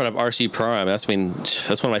John, you brought up RC Pro-Am. That's one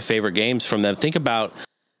of my favorite games from them. Think about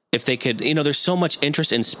if they could, there's so much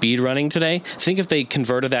interest in speedrunning today. Think if they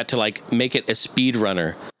converted that to make it a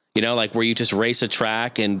speedrunner. Where you just race a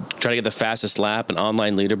track and try to get the fastest lap and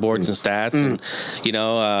online leaderboards and stats. And,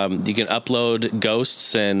 you can upload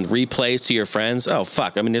ghosts and replays to your friends. Oh,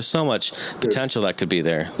 fuck. There's so much potential that could be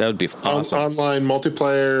there. That would be awesome. Online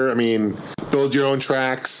multiplayer. Build your own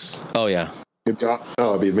tracks. Oh, yeah. It'd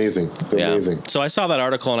be amazing. Amazing. So I saw that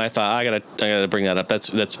article and I thought, I gotta bring that up.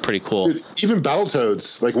 That's pretty cool. Dude, even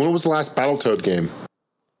Battletoads. When was the last Battletoad game?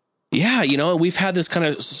 Yeah, we've had this kind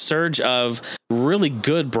of surge of really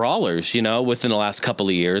good brawlers, within the last couple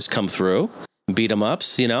of years come through, beat 'em ups,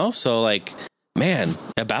 so man,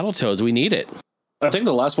 at Battletoads, we need it. I think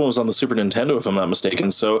the last one was on the Super Nintendo, if I'm not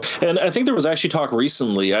mistaken. So, and I think there was actually talk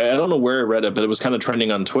recently, I don't know where I read it, but it was kind of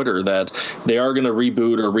trending on Twitter that they are going to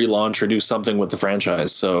reboot or relaunch or do something with the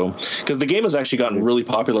franchise. So, because the game has actually gotten really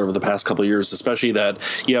popular over the past couple of years, especially that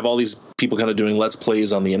you have all these people kind of doing Let's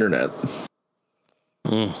Plays on the internet.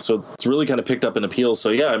 So it's really kind of picked up an appeal. So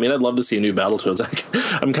yeah, I mean, I'd love to see a new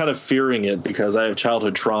Battletoads. I'm kind of fearing it because I have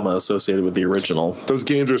childhood trauma associated with the original. Those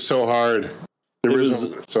games are so hard. It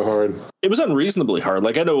was so hard. It was unreasonably hard.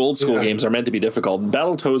 Like, I know old school games are meant to be difficult.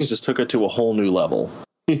 Battletoads just took it to a whole new level.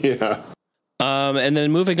 Yeah. And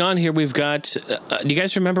then moving on here, we've got. Do you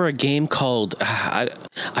guys remember a game called? I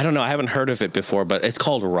don't know. I haven't heard of it before, but it's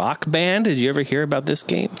called Rock Band. Did you ever hear about this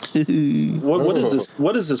game? What is this?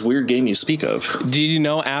 What is this weird game you speak of? Did you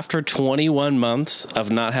know after 21 months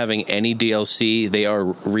of not having any DLC, they are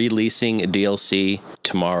releasing DLC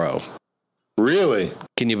tomorrow? Really?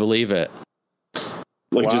 Can you believe it?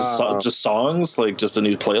 Like just songs, like just a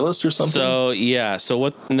new playlist or something. So yeah. So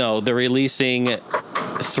what? No, they're releasing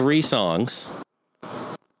 3 songs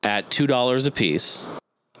at $2 a piece.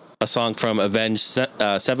 A song from Avenged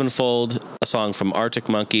Sevenfold, a song from Arctic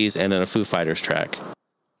Monkeys, and then a Foo Fighters track.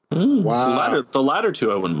 Wow. The latter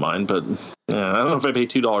two I wouldn't mind, but I don't know if I pay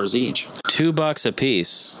 $2 each. $2 a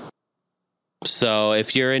piece. So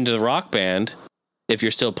if you're into the Rock Band, if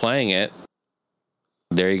you're still playing it,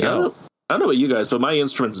 there you go. I don't know about you guys, but my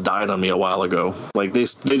instruments died on me a while ago. Like they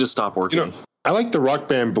just stopped working. You know, I like the Rock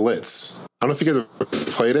Band Blitz. I don't know if you guys have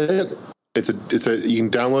played it. It's a you can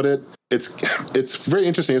download it. It's very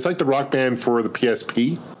interesting. It's like the Rock Band for the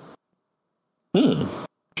PSP. If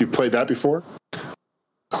you've played that before.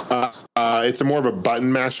 It's more of a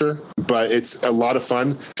button masher, but it's a lot of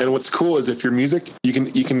fun. And what's cool is if your music, you can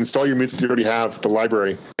install your music you already have, the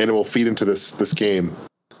library, and it will feed into this game.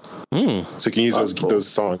 So you can use those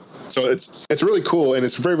songs. So it's really cool, and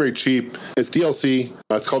it's very, very cheap. It's DLC.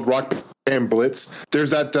 It's called Rock Band Blitz.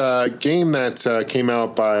 There's that game that came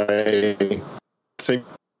out by the same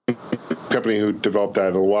company who developed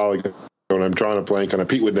that a little while ago, and I'm drawing a blank on it.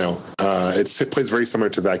 Pete would know. It plays very similar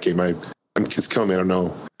to that game. It's killing me. I don't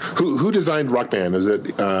know. Who designed Rock Band? Is it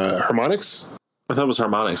Harmonix? I thought it was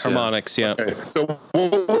Harmonix. Harmonix, yeah. Okay. So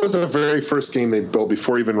what was the very first game they built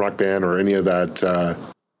before even Rock Band or any of that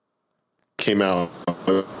came out?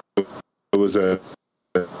 It was a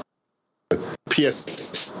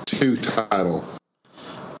PS2 title.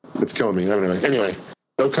 It's killing me. I don't know. Anyway,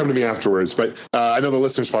 they'll come to me afterwards. But I know the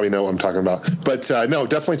listeners probably know what I'm talking about. But no,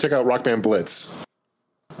 definitely check out Rock Band Blitz.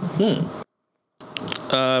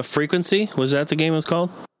 Frequency, was that the game it was called?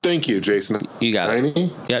 Thank you, Jason. You got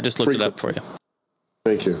it. Yeah, just looked it up for you.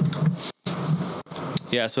 Thank you.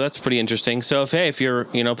 Yeah, so that's pretty interesting. So if you're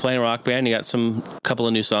playing Rock Band, you got some couple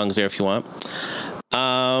of new songs there if you want.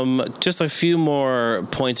 Just a few more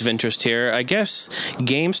points of interest here. I guess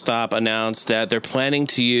GameStop announced that they're planning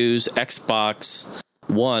to use Xbox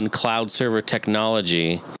One cloud server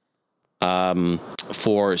technology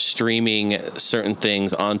for streaming certain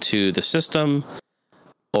things onto the system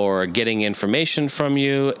or getting information from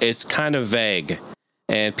you. It's kind of vague.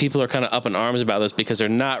 And people are kind of up in arms about this because they're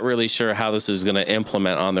not really sure how this is going to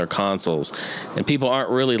implement on their consoles. And people aren't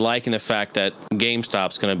really liking the fact that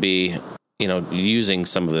GameStop's going to be, using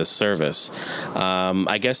some of this service.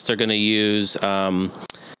 I guess they're going to use the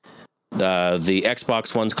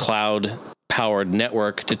Xbox One's cloud-powered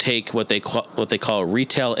network to take what they call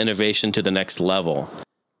retail innovation to the next level.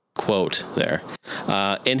 Quote there.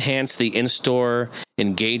 Enhance the in-store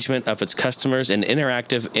engagement of its customers in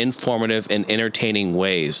interactive, informative, and entertaining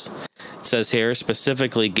ways. It says here,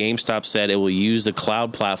 specifically, GameStop said it will use the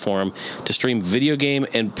cloud platform to stream video game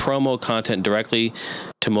and promo content directly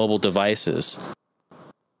to mobile devices.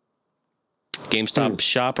 GameStop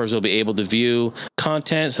shoppers will be able to view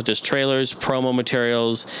content such as trailers, promo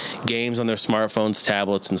materials, games on their smartphones,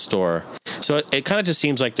 tablets, and store. So it kind of just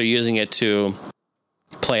seems like they're using it to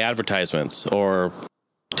play advertisements or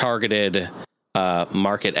targeted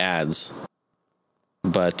market ads.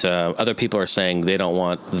 But other people are saying they don't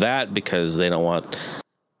want that because they don't want,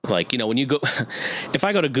 when you go, if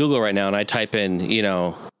I go to Google right now and I type in,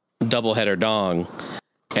 doubleheader dong,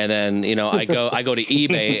 and then, I go to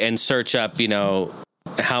eBay and search up,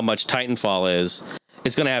 how much Titanfall is,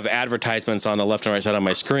 it's going to have advertisements on the left and right side of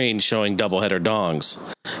my screen showing doubleheader dongs.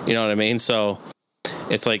 You know what I mean? So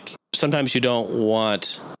it's like sometimes you don't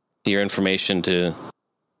want your information to,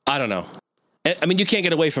 I don't know. I mean, you can't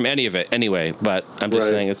get away from any of it anyway, but I'm just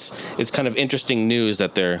saying it's kind of interesting news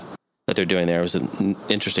that they're doing there. It was an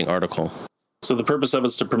interesting article. So the purpose of it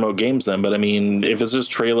is to promote games then, but I mean, if it's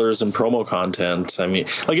just trailers and promo content, I mean,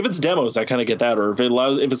 like if it's demos, I kind of get that, or if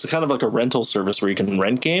it's kind of like a rental service where you can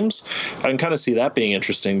rent games, I can kind of see that being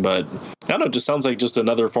interesting, but I don't know, it just sounds like just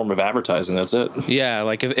another form of advertising, that's it. Yeah,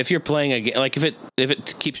 like if you're playing a game, like if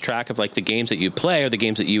it keeps track of like the games that you play or the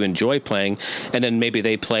games that you enjoy playing, and then maybe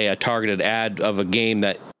they play a targeted ad of a game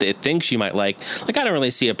that it thinks you might like I don't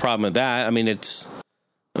really see a problem with that. I mean, that's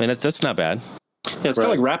not bad. Yeah, it's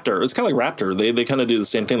kind of like Raptor. It's kind of like Raptor. They kind of do the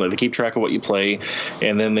same thing. Like they keep track of what you play,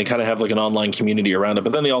 and then they kind of have like an online community around it.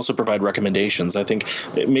 But then they also provide recommendations. I think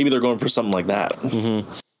maybe they're going for something like that.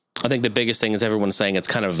 Mm-hmm. I think the biggest thing is everyone's saying it's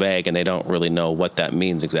kind of vague, and they don't really know what that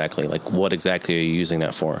means exactly. Like, what exactly are you using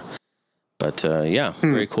that for? But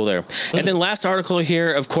very cool there. And then last article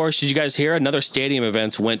here, of course, did you guys hear another stadium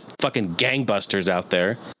events went fucking gangbusters out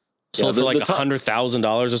there? Sold for like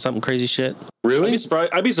 $100,000 or something crazy shit. Really?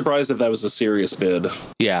 I'd be surprised if that was a serious bid.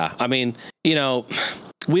 Yeah, I mean,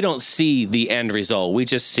 we don't see the end result. We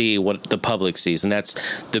just see what the public sees, and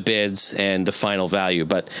that's the bids and the final value.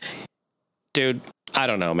 But, dude, I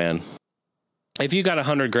don't know, man. If you got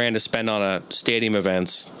 $100,000 to spend on a stadium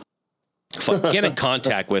events, get in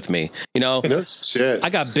contact with me. That's shit. I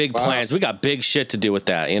got big plans. We got big shit to do with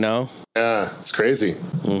that. Yeah, it's crazy.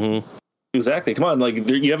 Mm-hmm. Exactly. Come on, like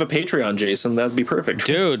you have a Patreon, Jason. That'd be perfect,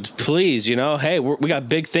 dude. Please, hey, we got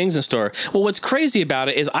big things in store. Well, what's crazy about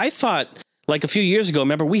it is I thought like a few years ago.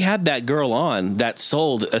 Remember, we had that girl on that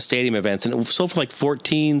sold a stadium events, and it sold for like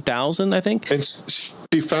 $14,000, I think. And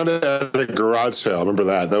she found it at a garage sale. Remember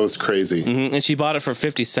that? That was crazy. Mm-hmm. And she bought it for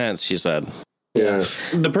 50 cents. She said. Yeah.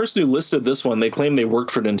 The person who listed this one, they claim they worked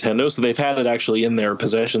for Nintendo, so they've had it actually in their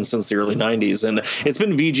possession since the early 90s, and it's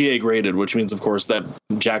been VGA graded, which means, of course, that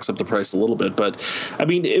jacks up the price a little bit. But, I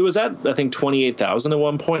mean, it was at, I think, $28,000 at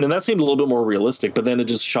one point, and that seemed a little bit more realistic, but then it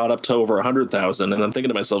just shot up to over $100,000, and I'm thinking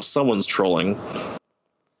to myself, someone's trolling.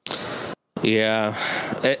 Yeah,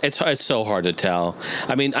 it's so hard to tell.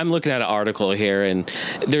 I mean, I'm looking at an article here, and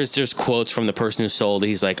there's quotes from the person who sold it.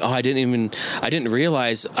 He's like, I didn't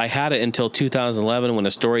realize I had it until 2011 when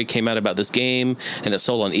a story came out about this game, and it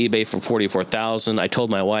sold on eBay for $44,000. I told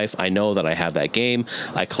my wife, I know that I have that game.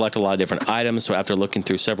 I collect a lot of different items, so after looking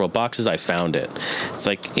through several boxes, I found it. It's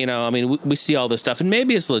like, I mean, we see all this stuff, and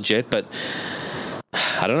maybe it's legit, but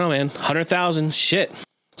I don't know, man. $100,000, shit,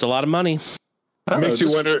 it's a lot of money.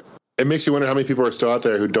 It makes you wonder how many people are still out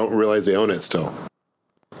there who don't realize they own it still.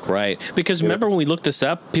 Right. Because remember when we looked this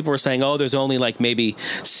up, people were saying, there's only like maybe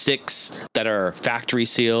 6 that are factory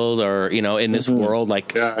sealed or, in this world,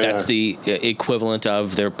 like that's the equivalent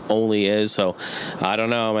of there only is. So I don't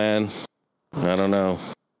know, man. I don't know.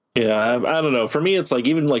 Yeah, I don't know. For me, it's like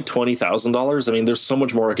even like $20,000. I mean, there's so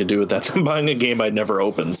much more I could do with that than buying a game I'd never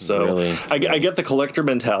opened. So really? I get the collector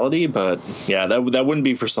mentality, but yeah, that wouldn't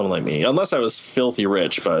be for someone like me unless I was filthy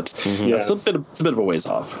rich. But it's a bit of a ways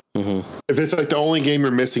off. Mm-hmm. If it's like the only game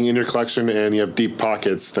you're missing in your collection and you have deep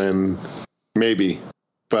pockets, then maybe.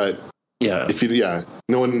 But yeah, a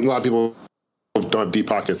lot of people don't have deep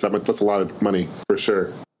pockets. That's a lot of money for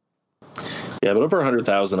sure. Yeah, but over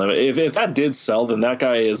 100,000. I mean, if that did sell, then that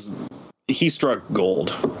guy he struck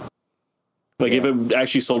gold. Like if it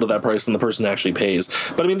actually sold at that price, then the person actually pays.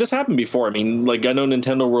 But I mean, this happened before. I mean, like I know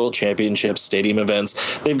Nintendo World Championships, stadium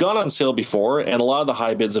events, they've gone on sale before, and a lot of the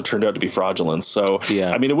high bids have turned out to be fraudulent. So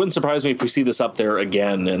I mean, it wouldn't surprise me if we see this up there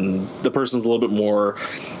again, and the person's a little bit more,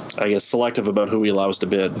 I guess, selective about who he allows to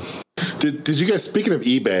bid. Did you guys, speaking of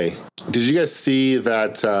eBay, did you guys see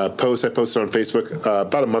that post I posted on Facebook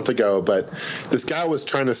about a month ago? But this guy was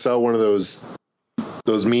trying to sell one of those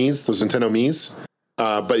Miis, those Nintendo Miis.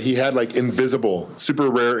 But he had like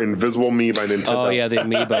super rare invisible Mii by Nintendo. Oh yeah, the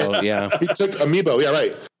Amiibo, yeah. He took Amiibo, yeah,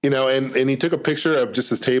 right. And he took a picture of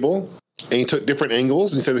just his table, and he took different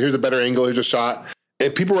angles, and he said, "Here's a better angle, here's a shot."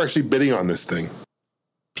 And people were actually bidding on this thing.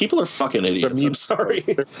 People are fucking idiots. I'm sorry,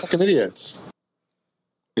 they're fucking idiots.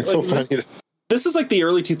 It's so funny. This is like the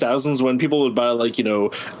early 2000s when people would buy like,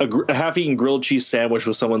 a half-eaten grilled cheese sandwich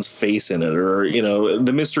with someone's face in it, or,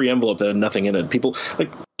 the mystery envelope that had nothing in it. People like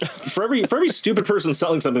for every stupid person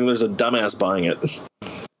selling something, there's a dumbass buying it.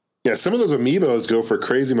 Yeah, some of those Amiibos go for a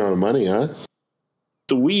crazy amount of money, huh?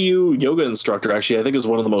 The Wii U yoga instructor, actually, I think is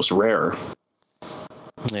one of the most rare.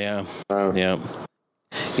 Yeah. Yeah.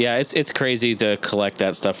 Yeah, it's crazy to collect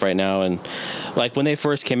that stuff right now. And like when they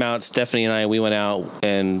first came out, Stephanie and we went out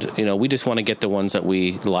and, we just want to get the ones that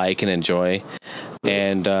we like and enjoy.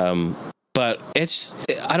 And, but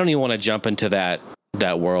I don't even want to jump into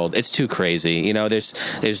that world. It's too crazy.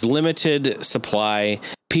 There's limited supply.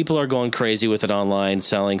 people are going crazy with it online,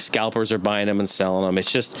 selling. Scalpers are buying them and selling them.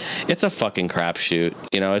 It's a fucking crapshoot.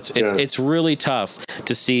 It's really tough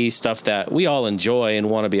to see stuff that we all enjoy and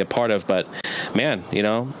want to be a part of. But man,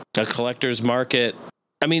 a collector's market.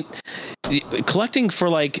 I mean, collecting for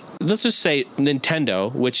let's just say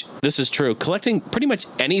Nintendo, which this is true. Collecting pretty much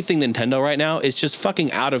anything Nintendo right now is just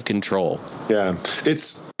fucking out of control. Yeah,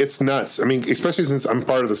 it's nuts. I mean, especially since I'm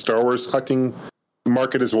part of the Star Wars collecting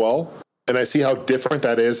market as well, and I see how different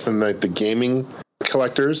that is than the gaming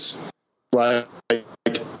collectors. Like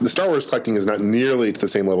the Star Wars collecting is not nearly to the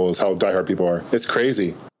same level as how diehard people are. It's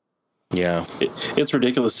crazy. Yeah, it's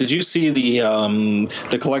ridiculous. Did you see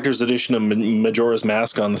the collector's edition of Majora's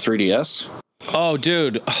Mask on the 3DS? Oh,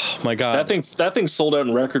 dude! Oh my god, that thing sold out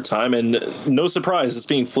in record time, and no surprise, it's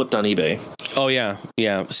being flipped on eBay. Oh yeah.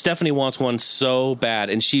 Stephanie wants one so bad,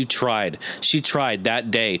 and she tried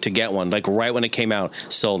that day to get one, right when it came out,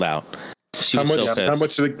 sold out. How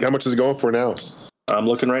much is it going for now? I'm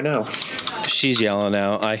looking right now. She's yelling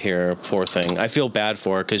out. I hear her, poor thing. I feel bad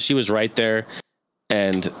for her because she was right there.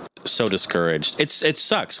 And so discouraged. It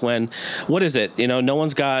sucks when, what is it? No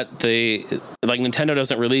one's got Nintendo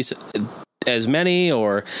doesn't release as many,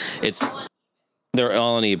 or they're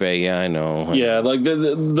all on eBay. Yeah, I know. Yeah,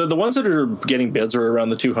 the ones that are getting bids are around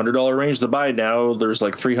the $200 range. The buy now, there's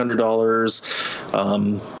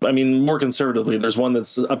 $300. I mean, more conservatively, there's one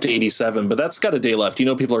that's up to $87, but that's got a day left.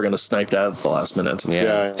 People are going to snipe that at the last minute.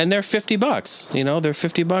 Yeah. And they're $50. They're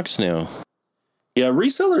 $50 new. Yeah,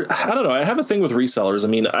 reseller. I don't know. I have a thing with resellers. I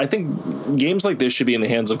mean, I think games like this should be in the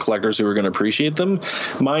hands of collectors who are going to appreciate them.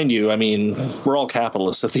 Mind you, I mean, we're all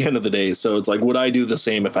capitalists at the end of the day, so it's would I do the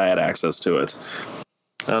same if I had access to it?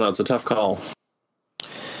 I don't know. It's a tough call.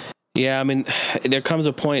 Yeah, I mean, there comes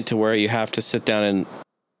a point to where you have to sit down and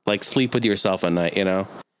sleep with yourself at night, and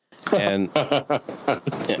but I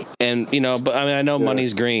mean, I know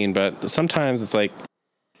money's green, but sometimes it's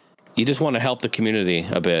you just want to help the community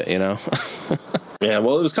a bit, Yeah,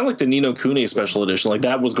 well, it was kind of like the Ni no Kuni special edition.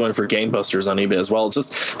 That was going for gangbusters on eBay as well. It's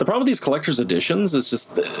just the problem with these collector's editions is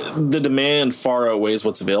just the demand far outweighs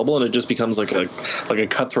what's available, and it just becomes like a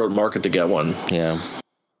cutthroat market to get one. Yeah.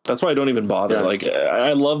 That's why I don't even bother. Yeah.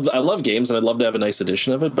 I love games, and I'd love to have a nice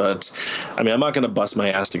edition of it, but I mean, I'm not going to bust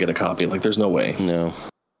my ass to get a copy. There's no way. No.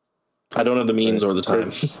 I don't have the means or the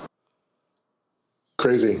time.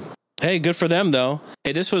 Crazy. Hey, good for them, though.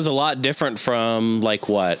 Hey, this was a lot different from, a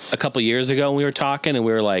couple years ago when we were talking, and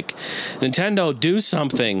we were like, Nintendo, do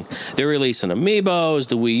something. They're releasing Amiibos,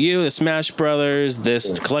 the Wii U, the Smash Brothers,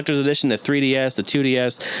 this collector's edition, the 3DS, the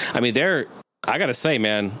 2DS. I mean, I got to say,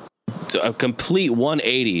 man, a complete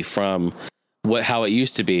 180 from how it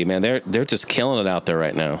used to be, man. They're just killing it out there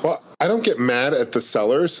right now. Well, I don't get mad at the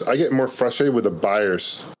sellers. I get more frustrated with the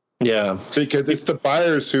buyers. Yeah. Because it's the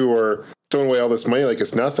buyers who are throwing away all this money like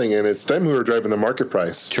it's nothing, and it's them who are driving the market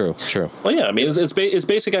price. True. Well, yeah, I mean, it's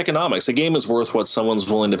basic economics. A game is worth what someone's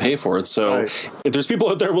willing to pay for it. So if there's people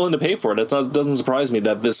out there willing to pay for it, it doesn't surprise me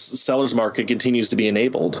that this seller's market continues to be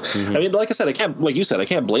enabled. Mm-hmm. I mean, like I said, I can't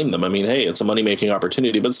blame them. I mean, hey, it's a money-making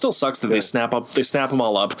opportunity, but it still sucks that they snap them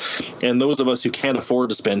all up. And those of us who can't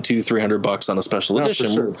afford to spend $200-300 on a special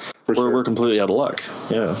edition, we're completely out of luck.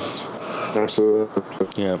 Yeah. Absolutely.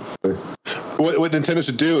 Yeah. What Nintendo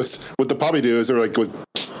should do is, what they'll probably do is, they're what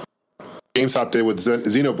GameStop did with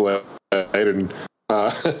Xenoblade, and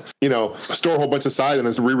store a whole bunch aside and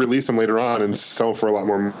then re-release them later on and sell them for a lot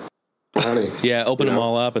more money. Yeah, open them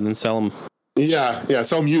all up and then sell them. Yeah,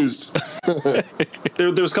 sell them used.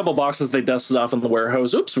 There was a couple boxes they dusted off in the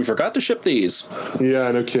warehouse. Oops, we forgot to ship these.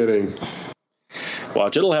 Yeah, no kidding.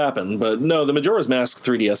 Watch, it'll happen. But no, the Majora's Mask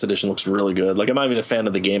 3DS edition looks really good. I'm not even a fan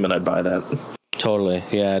of the game, and I'd buy that. Totally.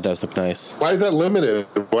 Yeah, it does look nice. Why is that limited?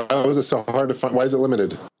 Why was it so hard to find? Why is it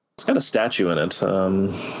limited? It's got a statue in it.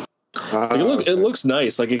 It looks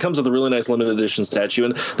nice. It comes with a really nice limited edition statue.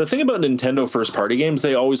 And the thing about Nintendo first party games,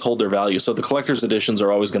 they always hold their value. So the collector's editions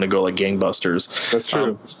are always going to go like gangbusters. That's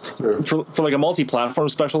true. For a multi-platform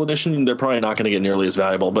special edition, they're probably not going to get nearly as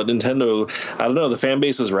valuable. But Nintendo, I don't know, the fan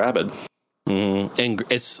base is rabid. And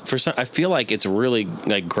I feel like it's really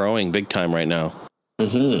growing big time right now.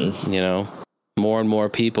 Mm-hmm. More and more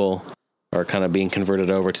people are kind of being converted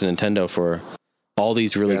over to Nintendo for all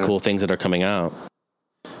these really cool things that are coming out.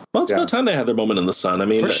 Well, it's about time they had their moment in the sun. I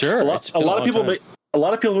mean, for sure. A lot of people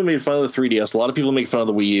made fun of the 3DS. A lot of people make fun of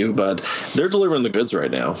the Wii U, but they're delivering the goods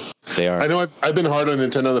right now. They are. I know I've been hard on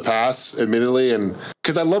Nintendo in the past, admittedly, and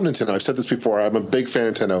because I love Nintendo. I've said this before. I'm a big fan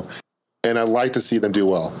of Nintendo, and I like to see them do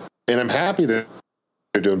well. And I'm happy that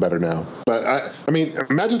they're doing better now. But I mean,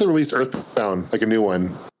 imagine if they released Earthbound, a new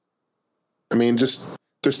one. I mean, just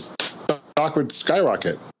stock would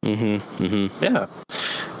skyrocket. Yeah.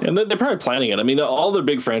 And they're probably planning it. I mean, all the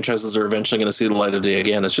big franchises are eventually going to see the light of day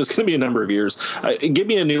again. It's just going to be a number of years. Give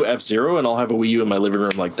me a new F-Zero, and I'll have a Wii U in my living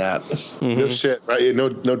room like that. Mm-hmm. No shit, right?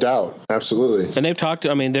 No doubt. Absolutely. And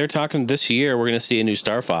they're talking this year we're going to see a new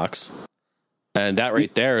Star Fox. And that right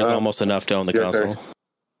there is almost enough to own the console.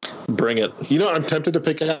 Bring it. You know, I'm tempted to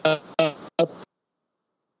pick up.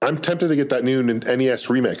 I'm tempted to get that new NES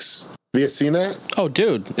remix. Have you seen that? Oh,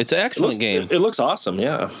 dude, it's an excellent game. It looks awesome,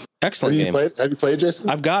 yeah. Excellent game. Have you played, Jason?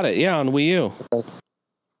 I've got it, yeah, on Wii U. Okay.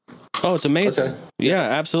 Oh, it's amazing. Okay. Yeah,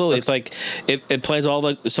 absolutely. Okay. It's like it plays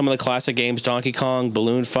some of the classic games: Donkey Kong,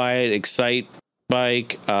 Balloon Fight, Excite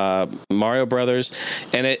Bike, Mario Brothers,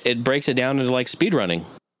 and it breaks it down into like speedrunning.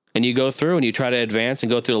 And you go through and you try to advance and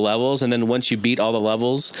go through the levels, and then once you beat all the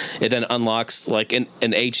levels, it then unlocks like an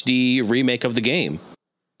HD remake of the game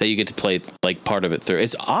that you get to play like part of it through.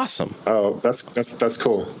 It's awesome. Oh, that's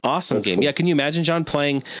cool. Awesome game. Cool. Yeah, can you imagine, John,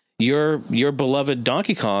 playing your beloved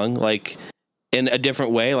Donkey Kong like in a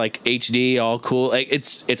different way, like HD, all cool? Like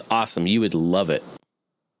it's awesome. You would love it.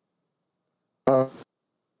 Right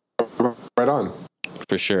on.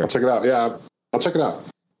 For sure. I'll check it out. Yeah, I'll check it out.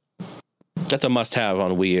 That's a must-have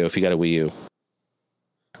on Wii U if you got a Wii U.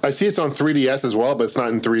 I see it's on 3DS as well, but it's not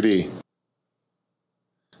in 3D.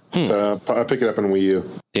 So I'll pick it up on Wii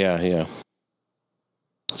U. Yeah.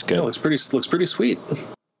 It's good. Yeah, looks pretty sweet.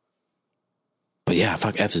 But yeah,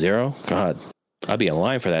 fuck F-Zero. God, I'd be in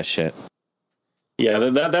line for that shit. Yeah,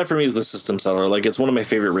 that for me is the system seller. Like, it's one of my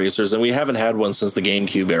favorite racers, and we haven't had one since the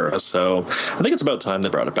GameCube era. So I think it's about time they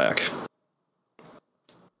brought it back.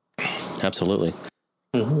 Absolutely.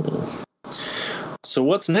 Mm-hmm. So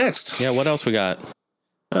what's next? Yeah, what else we got?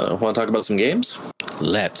 I don't know. Want to talk about some games?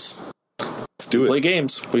 Let's do it. Play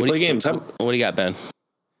games. We play games. What do you got, Ben?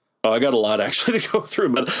 Oh, I got a lot actually to go through,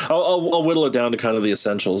 but I'll whittle it down to kind of the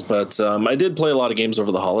essentials. But I did play a lot of games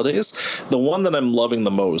over the holidays. The one that I'm loving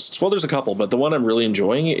the most, well, there's a couple, but the one I'm really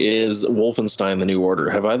enjoying is Wolfenstein: The New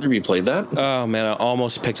Order. Have either of you played that? Oh man, I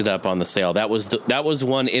almost picked it up on the sale. That was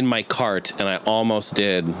one in my cart, and I almost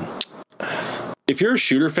did. If you're a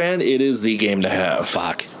shooter fan, it is the game to have.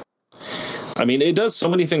 Fuck. I mean, it does so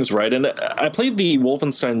many things right. And I played the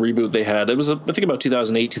Wolfenstein reboot they had. It was, I think, about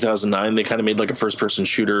 2008, 2009. They kind of made like a first-person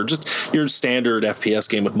shooter, just your standard FPS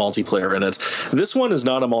game with multiplayer in it. This one is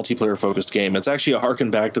not a multiplayer-focused game. It's actually a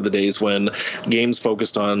harken back to the days when games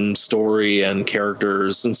focused on story and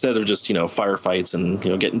characters instead of just, firefights and,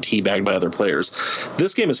 getting teabagged by other players.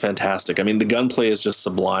 This game is fantastic. I mean, the gunplay is just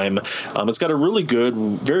sublime. It's got a really good,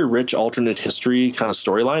 very rich alternate history kind of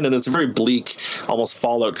storyline, and it's a very bleak, almost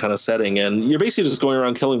Fallout kind of setting. And you're basically just going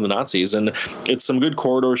around killing the Nazis, and it's some good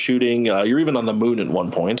corridor shooting. You're even on the moon at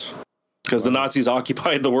one point because the Nazis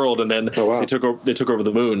occupied the world, and then they took over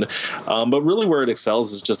the moon. But really, where it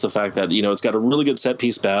excels is just the fact that it's got a really good set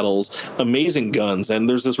piece battles, amazing guns, and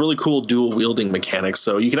there's this really cool dual wielding mechanic.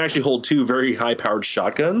 So you can actually hold two very high powered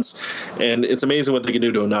shotguns, and it's amazing what they can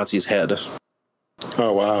do to a Nazi's head.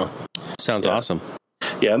 Oh wow! Sounds awesome.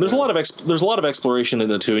 Yeah, and there's a lot of exploration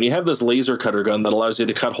in it too, and you have this laser cutter gun that allows you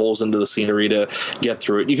to cut holes into the scenery to get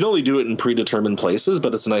through it. You can only do it in predetermined places,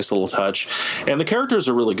 but it's a nice little touch. And the characters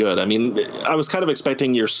are really good. I mean, I was kind of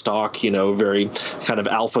expecting your stock, very kind of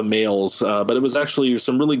alpha males, but it was actually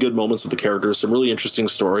some really good moments with the characters, some really interesting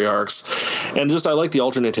story arcs, and just I like the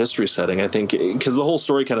alternate history setting. I think because the whole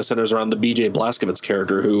story kind of centers around the B.J. Blazkowicz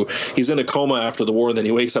character, who he's in a coma after the war, and then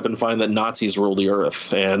he wakes up and finds that Nazis rule the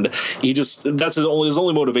earth, and he just that's his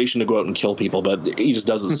only motivation to go out and kill people, but he just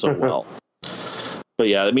does it so well. But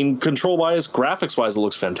yeah, I mean, control-wise, graphics-wise, it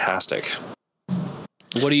looks fantastic.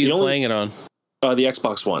 What are you playing it on? The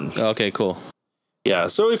Xbox One. Okay, cool. Yeah,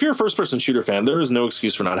 so if you're a first-person shooter fan, there is no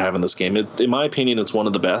excuse for not having this game. In my opinion, it's one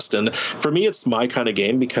of the best, and for me, it's my kind of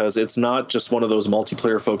game because it's not just one of those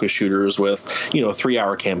multiplayer-focused shooters with, a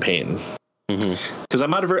 3-hour campaign. Because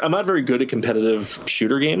I'm not very good at competitive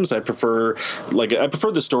shooter games. I prefer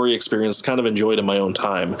the story experience, kind of enjoy it in my own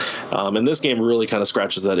time. And this game really kind of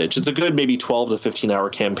scratches that itch. It's a good maybe 12 to 15 hour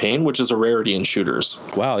campaign, which is a rarity in shooters.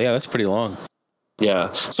 Wow, yeah, that's pretty long.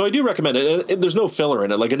 Yeah, so I do recommend it. There's no filler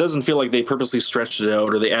in it. Like, it doesn't feel like they purposely stretched it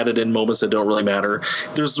out or they added in moments that don't really matter.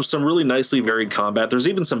 There's some really nicely varied combat. There's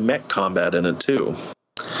even some mech combat in it too.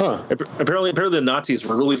 Huh. Apparently the Nazis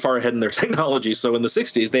were really far ahead in their technology, so in the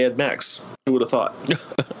 60s they had mechs. Who would have thought?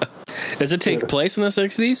 Does it take place in the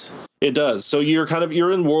 60s? It does. So you're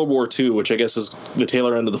in World War II, which I guess is the tail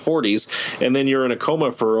end of the 40s, and then you're in a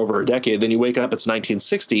coma for over a decade. Then you wake up, it's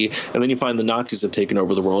 1960, and then you find the Nazis have taken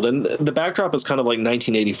over the world. And the backdrop is kind of like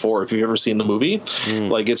 1984, if you've ever seen the movie.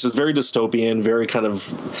 Like, it's just very dystopian, very kind of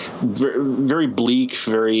very bleak,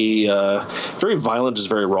 very violent, just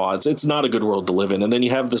very raw. It's not a good world to live in. And then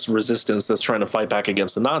you have this resistance that's trying to fight back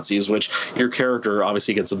against the Nazis, which your character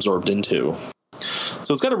obviously gets absorbed into.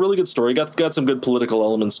 So it's got a really good story, got some good political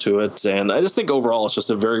elements to it, and I just think overall it's just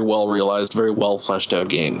a very well realized, very well fleshed out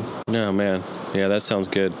game. Oh man, yeah, that sounds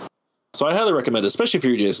good. So I highly recommend it, especially for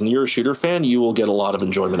you, Jason. You're a shooter fan, you will get a lot of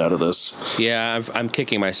enjoyment out of this. Yeah, I'm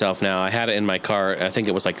kicking myself now. I had it in my car. I think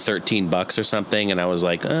it was like $13 or something, and I was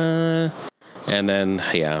like, and then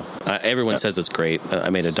everyone says it's great. I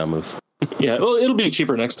made a dumb move. Yeah, well, it'll be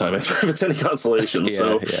cheaper next time if it's any consolation.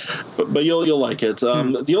 But you'll like it.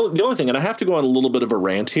 The only thing, and I have to go on a little bit of a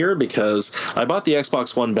rant here because I bought the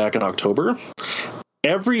Xbox One back in October.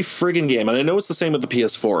 Every friggin' game, and I know it's the same with the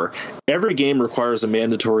PS4, every game requires a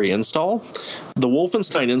mandatory install. The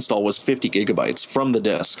Wolfenstein install was 50 gigabytes from the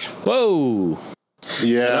disc. Whoa.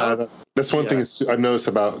 Yeah, that's one thing I've noticed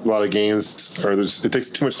about a lot of games, it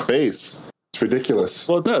takes too much space. It's ridiculous.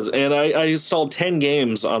 Well, it does. And I installed 10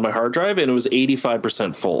 games on my hard drive, and it was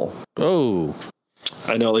 85% full. Oh.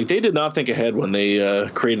 I know, like, they did not think ahead when they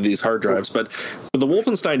created these hard drives, but for the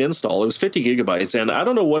Wolfenstein install, it was 50 gigabytes, and I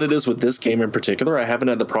don't know what it is with this game in particular. I haven't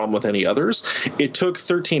had the problem with any others. It took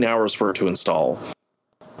 13 hours for it to install.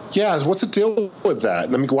 Yeah, what's the deal with that?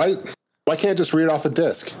 I mean, why can't I just read it off the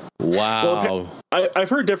disc? Wow. Well, I've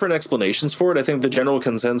heard different explanations for it. I think the general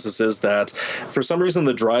consensus is that for some reason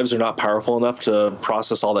the drives are not powerful enough to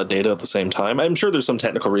process all that data at the same time. I'm sure there's some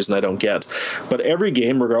technical reason I don't get, but every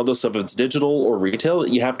game, regardless of if it's digital or retail,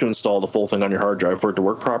 you have to install the full thing on your hard drive for it to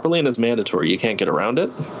work properly, and it's mandatory. You can't get around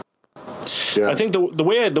it. Yeah. I think the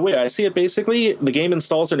way I see it, basically, the game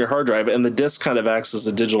installs on your hard drive, and the disc kind of acts as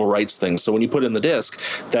a digital rights thing. So when you put in the disc,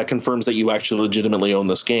 that confirms that you actually legitimately own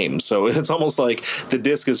this game. So it's almost like the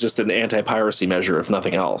disc is just an anti-piracy measure, if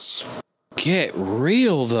nothing else. Get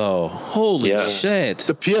real, though. Holy shit.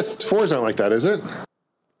 The PS4 is not like that, is it?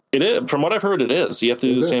 It is. From what I've heard, it is. You have to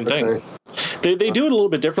do the same thing. They do it a little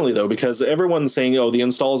bit differently, though, because everyone's saying, the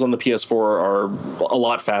installs on the PS4 are a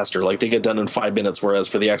lot faster. Like, they get done in 5 minutes, whereas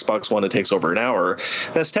for the Xbox One, it takes over an hour.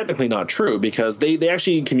 That's technically not true, because they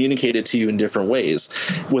actually communicate it to you in different ways.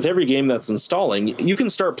 With every game that's installing, you can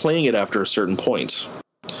start playing it after a certain point.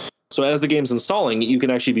 So as the game's installing, you can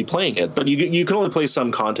actually be playing it, but you can only play some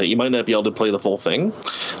content. You might not be able to play the full thing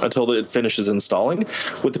until it finishes installing.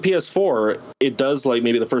 With the PS4, it does like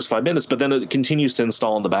maybe the first 5 minutes, but then it continues to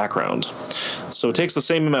install in the background. So it takes the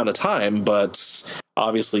same amount of time, but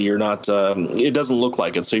obviously you're not, it doesn't look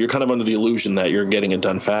like it. So you're kind of under the illusion that you're getting it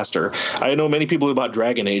done faster. I know many people who bought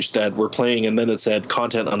Dragon Age that were playing and then it said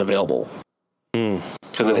content unavailable.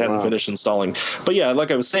 Because it hadn't finished installing. But yeah,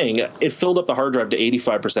 like I was saying, it filled up the hard drive to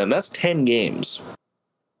 85%. That's 10 games.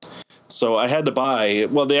 So I had to buy,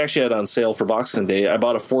 they actually had it on sale for Boxing Day. I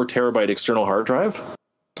bought a 4 terabyte external hard drive.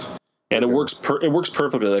 And it works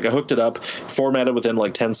perfectly. Like, I hooked it up, formatted within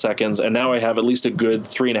like 10 seconds, and now I have at least a good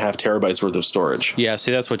 3.5 terabytes worth of storage. Yeah,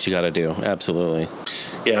 see, that's what you got to do. Absolutely.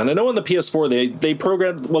 Yeah, and I know on the PS4 they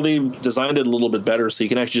designed it a little bit better, so you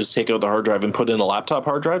can actually just take out the hard drive and put in a laptop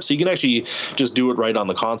hard drive, so you can actually just do it right on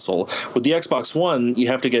the console. With the Xbox One, you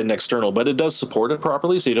have to get an external, but it does support it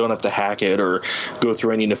properly, so you don't have to hack it or go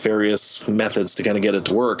through any nefarious methods to kind of get it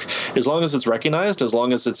to work. As long as it's recognized, as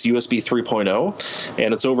long as it's USB 3.0,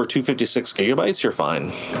 and it's over 256 gigabytes, you're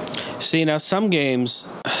fine. See, now some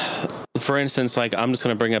games, for instance, like I'm just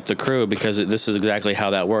going to bring up The Crew because this is exactly how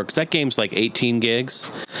that works. That game's like 18 gigs.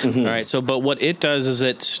 Mm-hmm. All right. So, but what it does is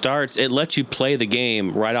it lets you play the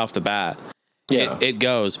game right off the bat. Yeah. It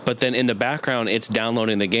goes, but then in the background, it's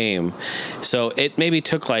downloading the game. So it maybe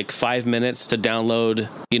took like 5 minutes to download,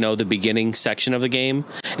 the beginning section of the game,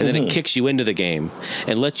 and then it kicks you into the game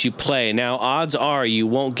and lets you play. Now, odds are you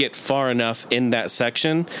won't get far enough in that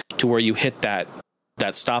section to where you hit that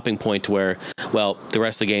stopping point where, the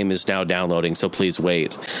rest of the game is now downloading, so please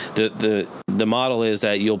wait. The model is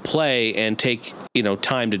that you'll play and take,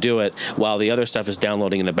 time to do it while the other stuff is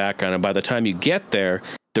downloading in the background, and by the time you get there,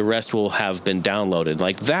 the rest will have been downloaded.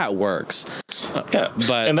 Like, that works.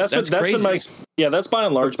 and that's been my that's by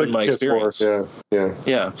and large been my experience.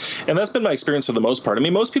 Yeah, and that's been my experience for the most part. I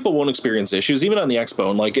mean, most people won't experience issues even on the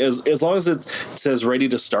Xbone. Like as long as it says ready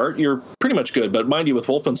to start, you're pretty much good. But mind you, with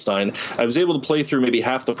Wolfenstein, I was able to play through maybe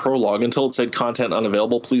half the prologue until it said content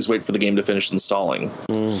unavailable. Please wait for the game to finish installing.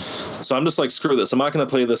 So I'm just like, screw this. I'm not going to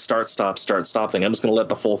play this start stop thing. I'm just going to let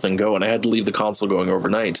the full thing go. And I had to leave the console going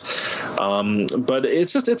overnight. But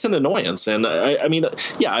it's an annoyance. And I mean,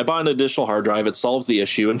 I bought an additional hard drive. It solves the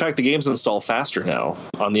issue. In fact, the games install faster now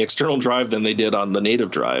on the external drive than they did on the native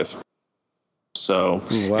drive. So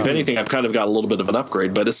if anything, I've kind of got a little bit of an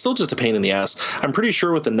upgrade, but it's still just a pain in the ass. I'm pretty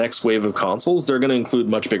sure with the next wave of consoles, they're going to include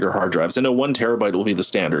much bigger hard drives. I know 1 terabyte will be the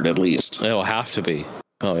standard at least. It'll have to be.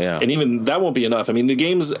 Oh yeah. And even that won't be enough. I mean, the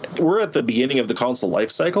games, we're at the beginning of the console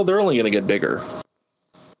life cycle. They're only going to get bigger.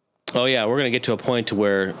 Oh yeah, we're going to get to a point to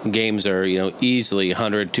where games are, easily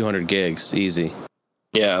 100, 200 gigs, easy.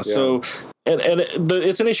 Yeah. So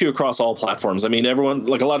it's an issue across all platforms. I mean, everyone,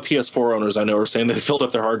 like a lot of PS4 owners I know, are saying they filled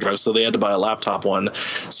up their hard drives, so they had to buy a laptop one.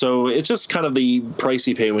 So it's just kind of the price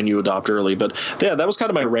you pay when you adopt early. But yeah, that was kind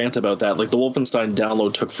of my rant about that. Like the Wolfenstein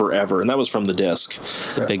download took forever, and that was from the disc.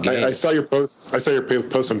 It's a big game. I saw your post. I saw your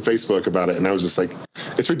post on Facebook about it, and I was just like,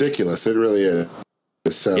 it's ridiculous. It really is.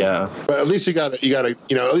 So, but at least you got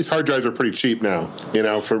at least hard drives are pretty cheap now,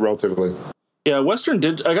 for relatively. Yeah, I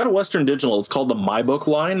got a Western Digital. It's called the MyBook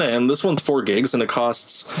line, and this one's 4 gigs, and it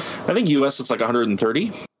costs, I think US it's like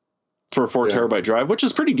 130 for a 4 terabyte drive, which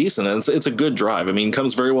is pretty decent, and it's a good drive. I mean, it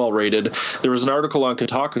comes very well rated. There was an article on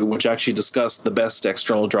Kotaku which actually discussed the best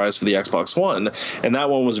external drives for the Xbox One, and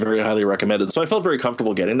that one was very highly recommended. So I felt very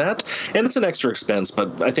comfortable getting that, and it's an extra expense,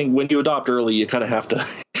 but I think when you adopt early, you kind of have to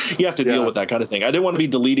deal with that kind of thing. I didn't want to be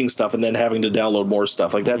deleting stuff and then having to download more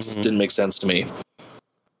stuff. Like that just didn't make sense to me.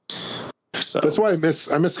 So that's why I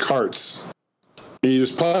miss carts. You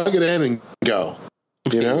just plug it in and go.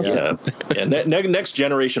 Next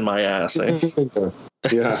generation, my ass. Eh?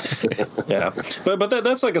 Yeah. But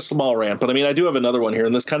that's like a small rant. But I mean, I do have another one here,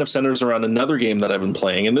 and this kind of centers around another game that I've been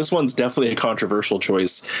playing, and this one's definitely a controversial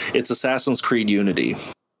choice. It's Assassin's Creed Unity.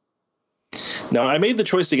 Now, I made the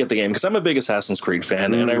choice to get the game because I'm a big Assassin's Creed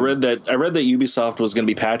fan, and I read that Ubisoft was going to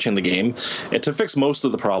be patching the game to fix most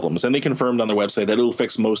of the problems, and they confirmed on their website that it'll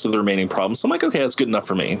fix most of the remaining problems. So I'm like, okay, that's good enough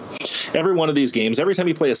for me. Every one of these games, every time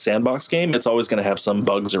you play a sandbox game, it's always going to have some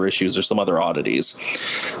bugs or issues or some other oddities.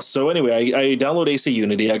 So anyway, I download AC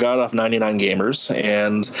Unity. I got it off 99 Gamers,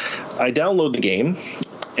 and I download the game.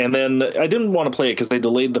 And then I didn't want to play it because they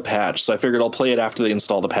delayed the patch, so I figured I'll play it after they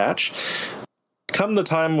install the patch. Come the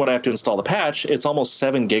time when I have to install the patch, it's almost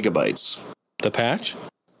 7 gigabytes. The patch?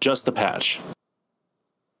 Just the patch.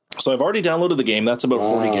 So I've already downloaded the game. That's about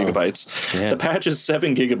 40 gigabytes. Yeah. The patch is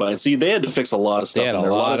 7 gigabytes. So they had to fix a lot of stuff. They had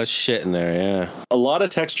a lot of shit in there, yeah. A lot of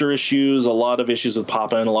texture issues, a lot of issues with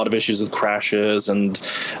pop-in, a lot of issues with crashes. And,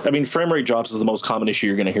 I mean, frame rate drops is the most common issue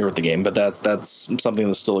you're going to hear with the game, but that's something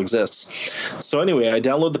that still exists. So anyway, I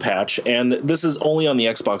download the patch, and this is only on the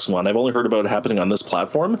Xbox One. I've only heard about it happening on this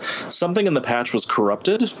platform. Something in the patch was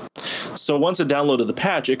corrupted. So once it downloaded the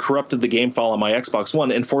patch, it corrupted the game file on my Xbox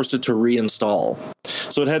One and forced it to reinstall.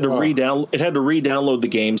 So it had to re-download the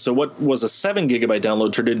game. So what was a 7 gigabyte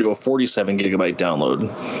download turned into a 47 gigabyte download.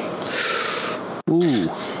 Ooh.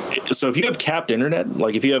 So if you have capped internet,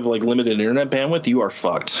 like if you have like limited internet bandwidth, you are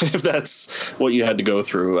fucked if that's what you had to go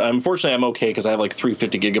through. Unfortunately, I'm okay because I have like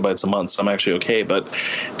 350 gigabytes a month, so I'm actually okay. But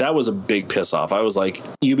that was a big piss off. I was like,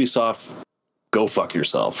 Ubisoft, go fuck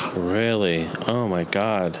yourself. Really? Oh my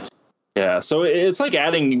God. Yeah, so it's like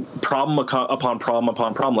adding problem upon problem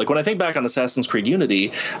upon problem. Like when I think back on Assassin's Creed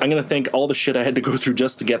Unity, I'm going to think all the shit I had to go through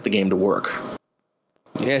just to get the game to work.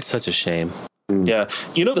 Yeah, it's such a shame. Yeah.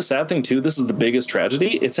 You know the sad thing, too? This is the biggest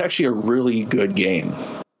tragedy. It's actually a really good game.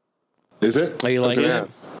 Is it? Are you liking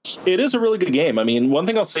it? It is a really good game. I mean, one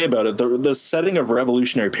thing I'll say about it, the setting of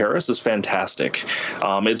Revolutionary Paris is fantastic.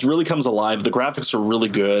 It really comes alive. The graphics are really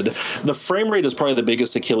good. The frame rate is probably the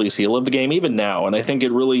biggest Achilles heel of the game, even now. And I think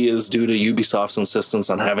it really is due to Ubisoft's insistence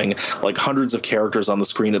on having like hundreds of characters on the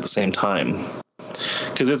screen at the same time.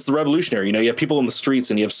 Because it's the Revolutionary, you have people in the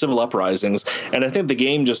streets and you have civil uprisings, and I think the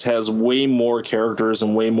game just has way more characters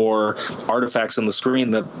and way more artifacts on the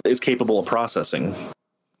screen that is capable of processing.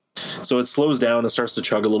 So it slows down and starts to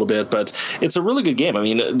chug a little bit, but it's a really good game. I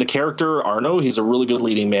mean, the character Arno, he's a really good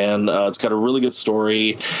leading man. It's got a really good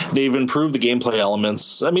story. They've improved the gameplay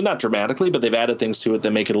elements. I mean, not dramatically, but they've added things to it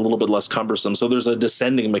that make it a little bit less cumbersome. So there's a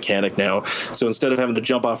descending mechanic now. So instead of having to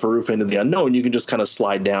jump off a roof into the unknown, you can just kind of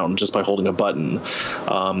slide down just by holding a button.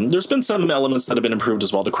 There's been some elements that have been improved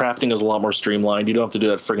as well. The crafting is a lot more streamlined. You don't have to do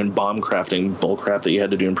that friggin' bomb crafting bullcrap that you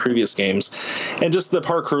had to do in previous games. And just the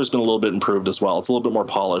parkour has been a little bit improved as well. It's a little bit more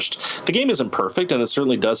polished. The game isn't perfect, and it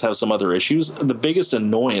certainly does have some other issues. The biggest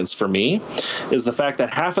annoyance for me is the fact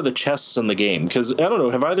that half of the chests in the game, because, I don't know,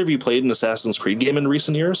 have either of you played an Assassin's Creed game in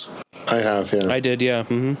recent years? I have, yeah. I did, yeah.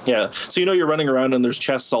 Mm-hmm. Yeah. So, you're running around and there's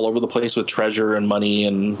chests all over the place with treasure and money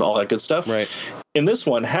and all that good stuff. Right. In this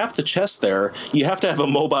one, half the chests there, you have to have a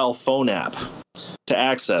mobile phone app to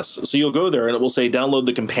access. So you'll go there and it will say download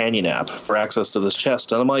the companion app for access to this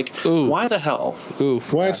chest. And I'm like, ooh, why the hell? Ooh.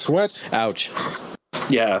 What? Ouch.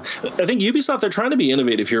 Yeah, I think Ubisoft, they're trying to be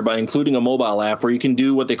innovative here by including a mobile app where you can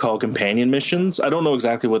do what they call companion missions. I don't know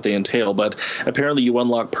exactly what they entail, but apparently you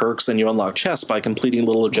unlock perks and you unlock chests by completing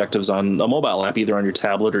little objectives on a mobile app, either on your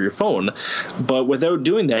tablet or your phone. But without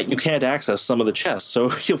doing that, you can't access some of the chests. So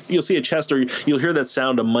you'll see a chest, or you'll hear that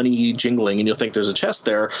sound of money jingling, and you'll think there's a chest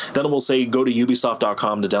there. Then it will say, go to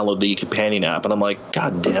ubisoft.com to download the companion app. And I'm like,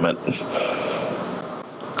 God damn it.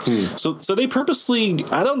 So they purposely,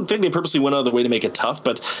 I don't think they purposely went out of their way to make it tough,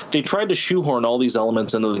 but they tried to shoehorn all these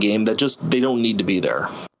elements into the game that just, they don't need to be there.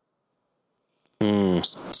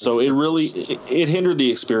 So it hindered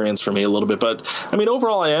the experience for me a little bit. But I mean,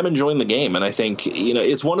 overall, I am enjoying the game, and I think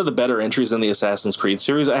it's one of the better entries in the Assassin's Creed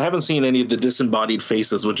series. I haven't seen any of the disembodied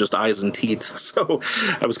faces with just eyes and teeth, so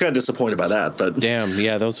I was kind of disappointed by that. But damn,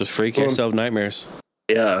 yeah, those were freaky yourself nightmares.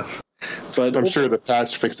 Yeah. But I'm sure the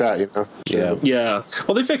patch fixed that, Yeah.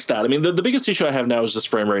 Well, they fixed that. I mean, the biggest issue I have now is just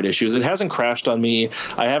frame rate issues. It hasn't crashed on me.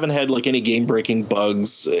 I haven't had any game breaking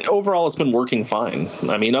bugs. Overall, it's been working fine.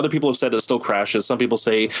 I mean, other people have said it still crashes. Some people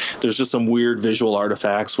say there's just some weird visual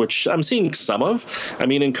artifacts, which I'm seeing some of. I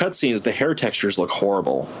mean, in cutscenes, the hair textures look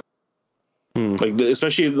horrible.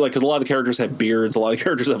 Especially because a lot of the characters have beards, a lot of the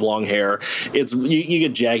characters have long hair. It's you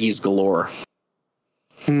get jaggies galore.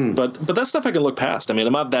 But that stuff I can look past. I mean,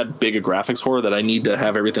 I'm not that big a graphics whore that I need to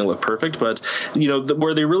have everything look perfect. But,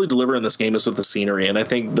 where they really deliver in this game is with the scenery. And I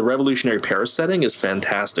think the Revolutionary Paris setting is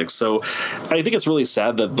fantastic. So I think it's really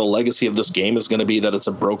sad that the legacy of this game is going to be that it's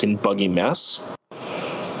a broken, buggy mess.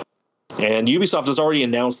 And Ubisoft has already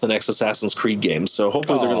announced the next Assassin's Creed game, so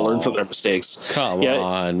hopefully they're going to learn from their mistakes. Come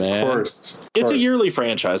on, man. Of course. It's a yearly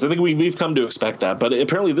franchise. I think we've come to expect that. But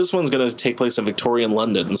apparently this one's going to take place in Victorian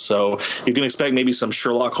London, so you can expect maybe some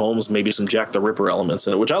Sherlock Holmes, maybe some Jack the Ripper elements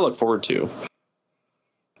in it, which I look forward to.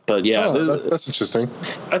 But yeah, that's interesting.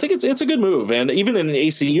 I think it's a good move. And even in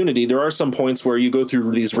AC Unity, there are some points where you go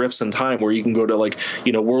through these rifts in time where you can go to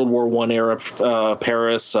World War I era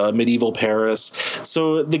Paris, medieval Paris.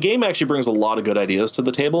 So the game actually brings a lot of good ideas to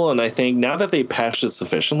the table. And I think now that they patched it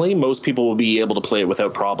sufficiently, most people will be able to play it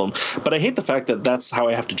without problem. But I hate the fact that that's how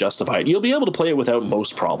I have to justify it. You'll be able to play it without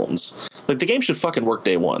most problems. The game should fucking work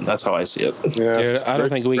day one. That's how I see it. Yeah, dude, I don't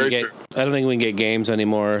think we can get games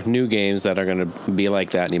anymore, new games that are going to be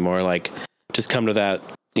like that anymore. Just come to that,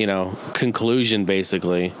 conclusion.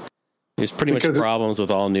 Basically, there's pretty much problems with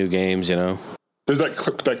all new games. There's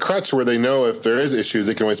that crutch where they know if there is issues,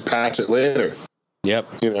 they can always patch it later. Yep.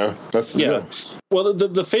 That's the deal. Well,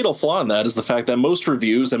 the fatal flaw in that is the fact that most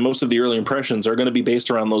reviews and most of the early impressions are going to be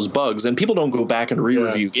based around those bugs, and people don't go back and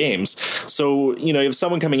re-review games. So, you have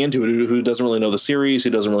someone coming into it who doesn't really know the series, who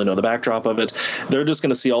doesn't really know the backdrop of it, they're just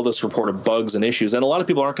going to see all this reported bugs and issues, and a lot of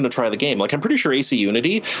people aren't going to try the game. I'm pretty sure AC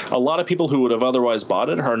Unity, a lot of people who would have otherwise bought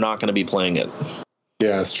it are not going to be playing it.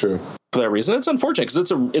 Yeah, that's true. For that reason, it's unfortunate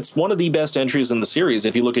because it's one of the best entries in the series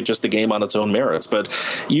if you look at just the game on its own merits. But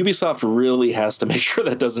Ubisoft really has to make sure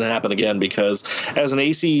that doesn't happen again, because as an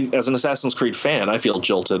Assassin's Creed fan, I feel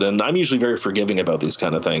jilted, and I'm usually very forgiving about these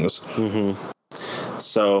kind of things. Mm-hmm.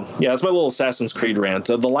 So yeah, it's my little Assassin's Creed rant.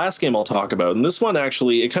 The last game I'll talk about, and this one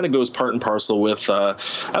actually, it kind of goes part and parcel with I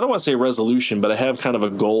don't want to say resolution, but I have kind of a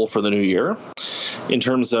goal for the new year in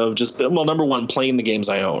terms of number one, playing the games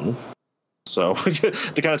I own. So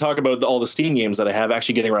to kind of talk about all the Steam games that I have,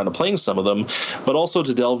 actually getting around to playing some of them, but also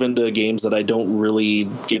to delve into games that I don't really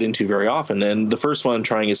get into very often. And the first one I'm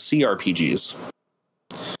trying is CRPGs.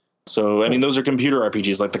 So, I mean, those are computer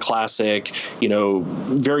RPGs, like the classic,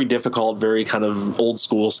 very difficult, very kind of old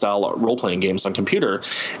school style role-playing games on computer.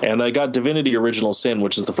 And I got Divinity Original Sin,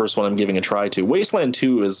 which is the first one I'm giving a try to. Wasteland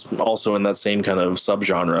 2 is also in that same kind of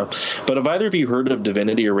subgenre. But have either of you heard of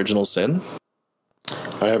Divinity Original Sin?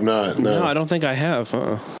 I have not. No, I don't think I have.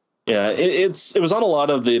 Yeah, it was on a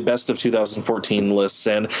lot of the best of 2014 lists,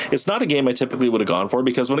 and it's not a game I typically would have gone for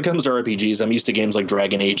because when it comes to RPGs, I'm used to games like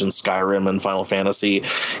Dragon Age and Skyrim and Final Fantasy,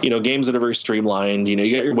 games that are very streamlined. You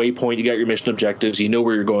got your waypoint, you got your mission objectives, you know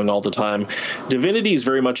where you're going all the time. Divinity is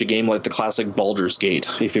very much a game like the classic Baldur's Gate,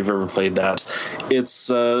 if you've ever played that. It's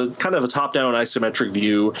kind of a top-down isometric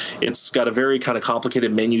view. It's got a very kind of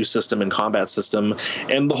complicated menu system and combat system,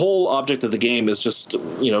 and the whole object of the game is just,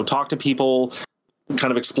 talk to people,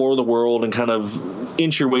 kind of explore the world and kind of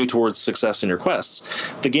inch your way towards success in your quests.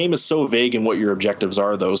 The game is so vague in what your objectives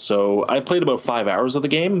are, though. So I played about 5 hours of the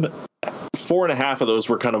game. 4.5 of those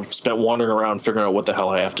were kind of spent wandering around figuring out what the hell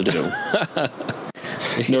I have to do.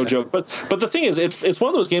 No joke. But the thing is, it's one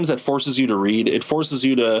of those games that forces you to read. It forces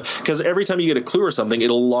you to, because every time you get a clue or something,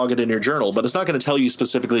 it'll log it in your journal, but it's not going to tell you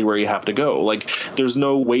specifically where you have to go. Like, there's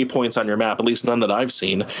no waypoints on your map, at least none that I've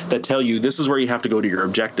seen, that tell you this is where you have to go to your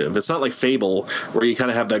objective. It's not like Fable, where you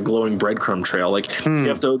kind of have that glowing breadcrumb trail. Like, you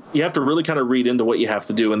have to really kind of read into what you have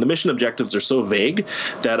to do. And the mission objectives are so vague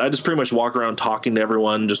that I just pretty much walk around talking to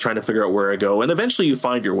everyone, just trying to figure out where I go. And eventually you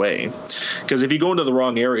find your way. Because if you go into the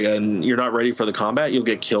wrong area and you're not ready for the combat, you'll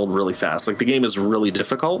get killed really fast. Like, the game is really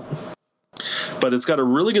difficult, but it's got a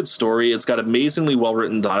really good story. It's got amazingly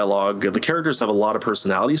well-written dialogue. The characters have a lot of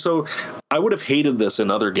personality. So I would have hated this in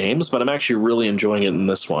other games, but I'm actually really enjoying it in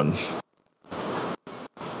this one.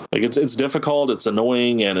 Like, it's difficult, it's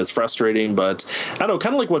annoying, and it's frustrating, but I don't know,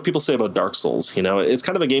 kind of like what people say about Dark Souls. It's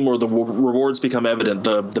kind of a game where the rewards become evident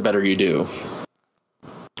the better you do.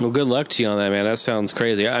 Well, good luck to you on that, man. That sounds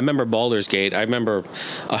crazy. I remember Baldur's Gate. I never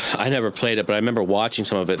played it, but I remember watching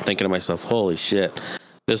some of it and thinking to myself, holy shit,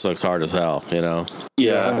 this looks hard as hell,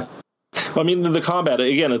 Yeah. I mean, the combat,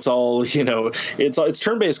 again, it's all, it's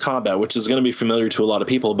turn-based combat, which is going to be familiar to a lot of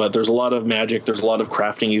people, but there's a lot of magic, there's a lot of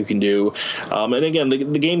crafting you can do. And again,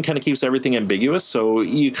 the game kind of keeps everything ambiguous, so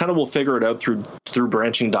you kind of will figure it out through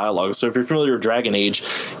branching dialogue. So if you're familiar with Dragon Age,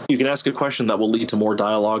 you can ask a question that will lead to more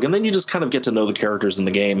dialogue, and then you just kind of get to know the characters in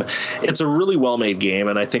the game. It's a really well-made game,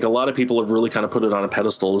 and I think a lot of people have really kind of put it on a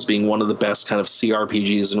pedestal as being one of the best kind of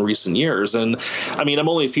CRPGs in recent years. And I mean, I'm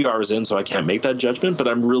only a few hours in, so I can't make that judgment, but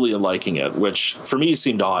I'm really liking it, which for me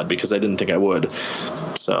seemed odd because I didn't think I would.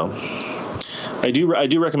 So I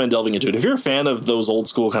do recommend delving into it. If you're a fan of those old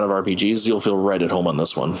school kind of RPGs, you'll feel right at home on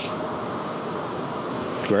this one.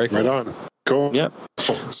 Very cool. Right on. Cool. Yeah.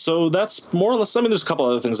 So that's more or less. I mean, there's a couple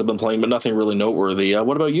other things I've been playing, but nothing really noteworthy.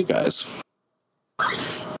 What about you guys?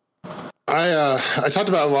 I talked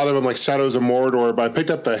about a lot of them, like Shadows of Mordor, but I picked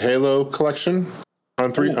up the Halo collection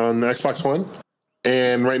on the Xbox One,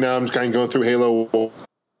 and right now I'm just kind of going through Halo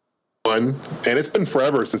 1, and it's been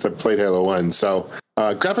forever since I've played Halo 1. So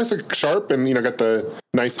graphics are sharp, and got the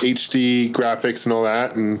nice HD graphics and all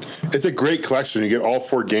that, and it's a great collection. You get all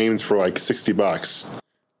 4 games for like $60.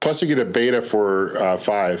 Plus, you get a beta for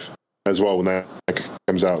 5 as well when that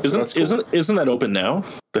comes out. Isn't that open now?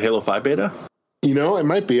 The Halo 5 beta? It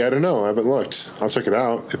might be. I don't know. I haven't looked. I'll check it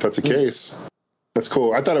out if that's the case. That's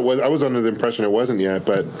cool. I thought it was. I was under the impression it wasn't yet,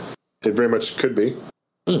 but it very much could be.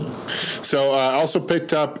 So I also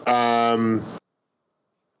picked up. What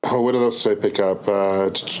else did I pick up?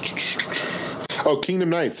 Kingdom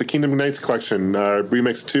Knights, the Kingdom Knights collection,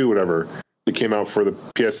 Remix 2, whatever. It came out for the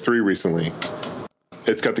PS3 recently.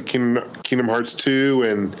 It's got the Kingdom Hearts 2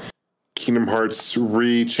 and Kingdom Hearts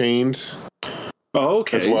Rechained. Oh,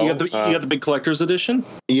 okay. As well. You got the big collector's edition?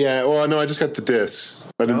 Yeah. Well, no, I just got the discs.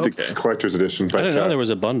 I didn't the collector's edition. But, I didn't know there was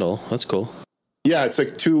a bundle. That's cool. Yeah, it's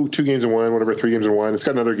like two games in one, whatever, 3 games in one. It's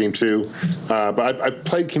got another game too. But I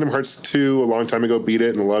played Kingdom Hearts 2 a long time ago, beat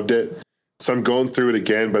it, and loved it. So I'm going through it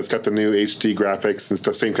again, but it's got the new HD graphics and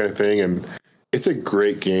stuff, same kind of thing. And it's a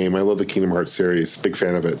great game. I love the Kingdom Hearts series. Big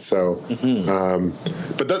fan of it. So,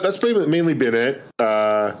 but that's mainly been it.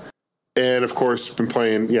 And of course, been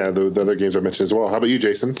playing, the other games I mentioned as well. How about you,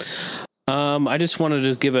 Jason? I just wanted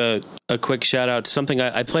to give a quick shout out to something.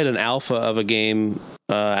 I played an alpha of a game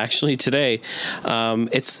actually today.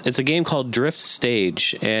 It's a game called Drift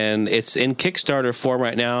Stage, and it's in Kickstarter form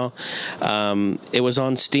right now. It was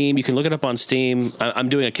on Steam. You can look it up on Steam. I'm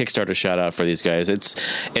doing a Kickstarter shout out for these guys.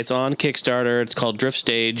 It's on Kickstarter. It's called Drift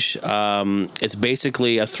Stage. It's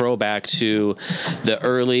basically a throwback to the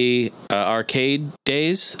early arcade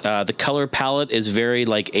days. The color palette is very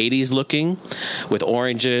like 80s looking, with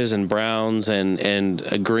oranges and browns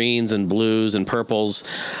and greens and blues and purples.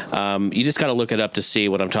 You just got to look it up to see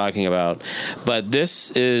what I'm talking about. But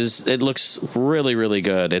it looks really, really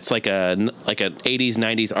good. It's like an 80s,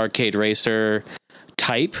 90s arcade racer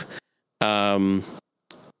type. And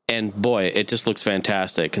boy, it just looks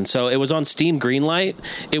fantastic. And so it was on Steam Greenlight.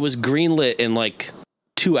 It was greenlit in like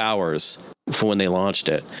 2 hours, from when they launched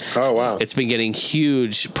it. Oh, wow. It's been getting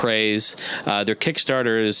huge praise. Their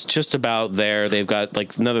Kickstarter is just about there. They've got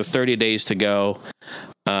like another 30 days to go.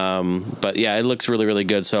 But yeah, it looks really, really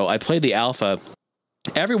good. So I played the alpha.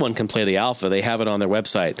 Everyone can play the alpha. They have it on their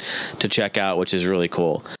website to check out, which is really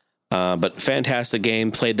cool. But fantastic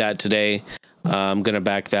game. Played that today. I'm going to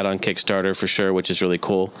back that on Kickstarter for sure, which is really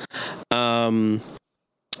cool.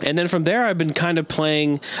 And then from there, I've been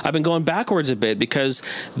going backwards a bit because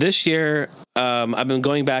this year I've been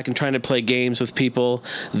going back and trying to play games with people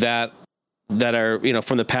that are,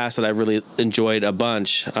 from the past that I really enjoyed a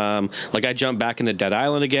bunch. Like I jumped back into Dead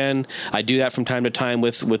Island again. I do that from time to time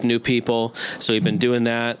with new people. So we've been doing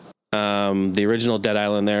that. The original Dead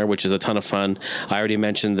Island there, which is a ton of fun. I already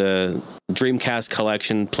mentioned the Dreamcast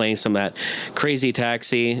collection, playing some of that. Crazy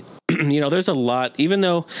Taxi. There's a lot, even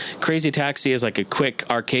though Crazy Taxi is like a quick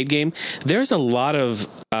arcade game, there's a lot of,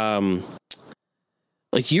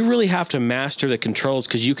 you really have to master the controls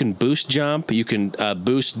because you can boost jump, you can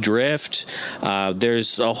boost drift.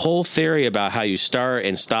 There's a whole theory about how you start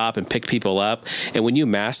and stop and pick people up. And when you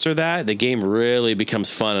master that, the game really becomes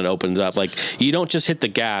fun and opens up. Like, you don't just hit the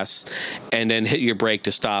gas and then hit your brake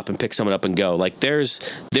to stop and pick someone up and go. Like, there's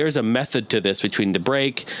a method to this between the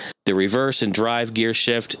brake, the reverse and drive gear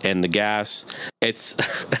shift, and the gas. It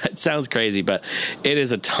sounds crazy, but it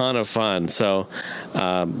is a ton of fun. So,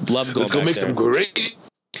 love going back there.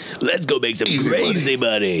 Let's go make some crazy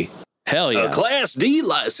money. Hell yeah. A Class D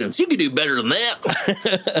license. You can do better than that.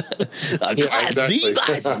 Class D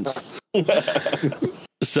license.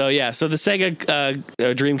 So the Sega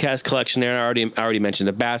Dreamcast collection there, I already mentioned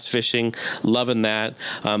the bass fishing. Loving that.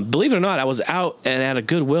 Believe it or not, I was out and at a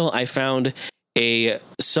Goodwill, I found a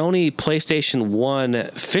Sony PlayStation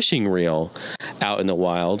 1 fishing reel out in the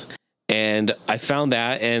wild. And I found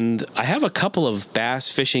that, and I have a couple of bass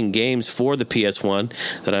fishing games for the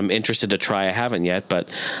PS1 that I'm interested to try. I haven't yet, but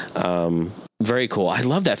very cool. I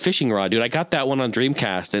love that fishing rod, dude. I got that one on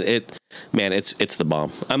Dreamcast, and it's the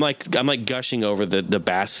bomb. I'm like gushing over the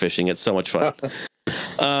bass fishing. It's so much fun.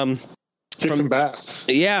 Some bass.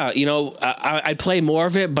 Yeah, I'd play more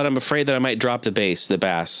of it, but I'm afraid that I might drop the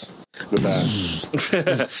bass.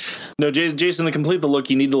 No, Jason, to complete the look,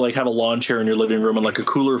 you need to have a lawn chair in your living room and a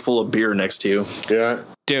cooler full of beer next to you. Yeah.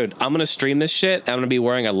 Dude, I'm going to stream this shit. I'm going to be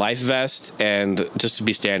wearing a life vest and just to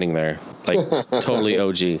be standing there. Totally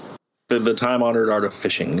OG. The time-honored art of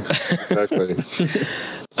fishing. Exactly.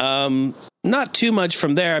 Not too much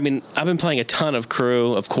from there. I mean, I've been playing a ton of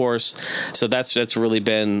Crew, of course, so that's really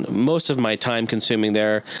been most of my time consuming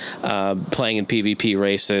there. Playing in PvP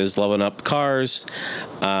races, leveling up cars,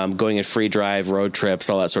 going in free drive, road trips,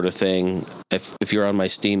 all that sort of thing. If you're on my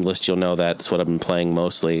Steam list, you'll know that's what I've been playing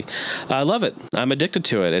mostly. I love it. I'm addicted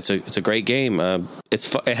to it. It's a great game. It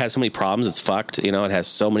has so many problems. It's fucked. It has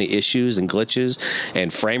so many issues and glitches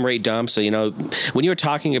and frame rate dumps. So when you were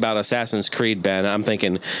talking about Assassin's Creed, Ben, I'm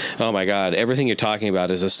thinking, oh my god, everything you're talking about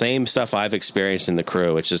is the same stuff I've experienced in the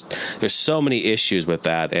Crew. It's just there's so many issues with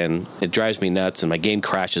that, and it drives me nuts. And my game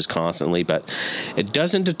crashes constantly, but it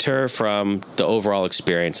doesn't deter from the overall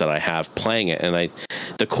experience that I have playing it. And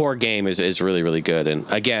the core game is really, really good. And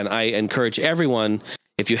again, I encourage everyone,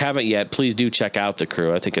 if you haven't yet, please do check out the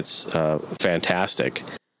Crew. I think it's fantastic,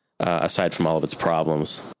 aside from all of its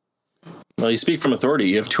problems. Well, you speak from authority.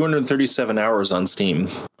 You have 237 hours on Steam.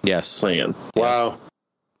 Yes. Playing it. Wow.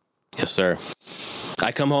 Yes, sir.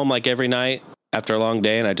 I come home every night after a long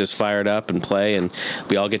day, and I just fire it up and play, and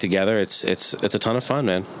we all get together. It's a ton of fun,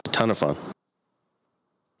 man. A ton of fun.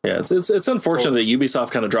 Yeah, it's unfortunate that Ubisoft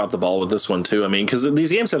kind of dropped the ball with this one too. I mean, because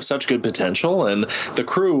these games have such good potential, and the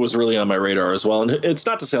Crew was really on my radar as well. And it's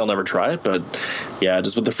not to say I'll never try it, but yeah,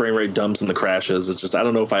 just with the frame rate dumps and the crashes, it's just I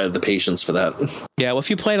don't know if I had the patience for that. Yeah, well, if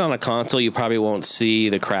you play it on a console, you probably won't see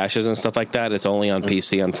the crashes and stuff like that. It's only on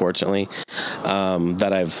PC, unfortunately,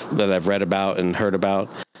 that I've read about and heard about.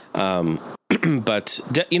 But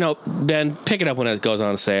Ben, pick it up when it goes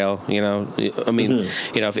on sale. I mean,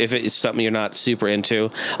 if it's something you're not super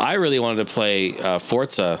into. I really wanted to play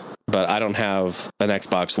Forza, but I don't have an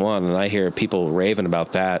Xbox One, and I hear people raving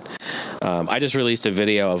about that. I just released a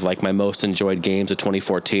video of my most enjoyed games of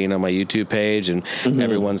 2014 on my YouTube page, and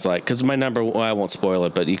everyone's like, because I won't spoil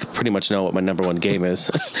it, but you can pretty much know what my number one game is.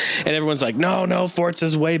 And everyone's like, no,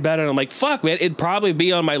 Forza's way better. And I'm like, fuck, man, it'd probably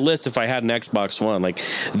be on my list if I had an Xbox One.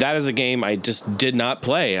 That is a game I just did not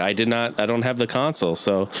play. I don't have the console.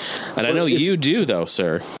 So, and I know you do though,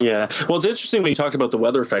 sir. Yeah. Well, it's interesting when you talked about the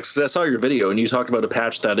weather effects, because I saw your video and you talked about a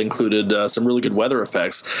patch that includes included some really good weather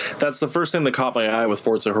effects. That's the first thing that caught my eye with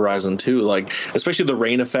Forza Horizon 2, like especially the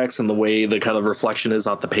rain effects and the way the kind of reflection is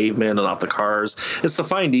off the pavement and off the cars. It's the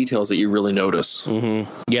fine details that you really notice.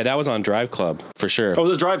 Mm-hmm. Yeah, that was on Drive Club for sure. Oh,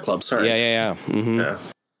 the Drive Club, sorry. Yeah. Mm-hmm. Yeah.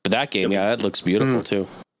 But that game, that looks beautiful too.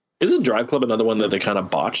 Isn't Drive Club another one that they kind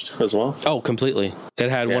of botched as well? Oh, completely.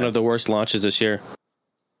 It had one of the worst launches this year.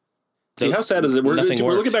 See, how sad is it? We're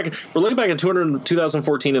looking back in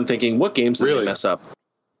 2014 and thinking, what games did they mess up?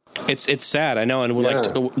 It's sad, I know, and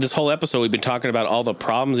we're this whole episode we've been talking about all the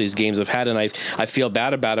problems these games have had, and I feel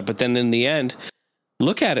bad about it. But then in the end,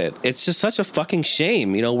 look at it. It's just such a fucking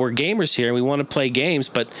shame. We're gamers here and we want to play games,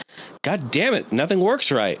 but god damn it, nothing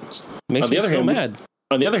works right. Makes me so mad.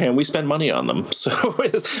 On the other hand, we spend money on them. So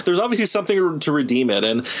there's obviously something to redeem it.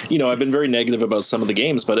 And, I've been very negative about some of the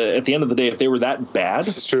games, but at the end of the day, if they were that bad,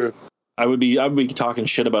 it's true. I would be talking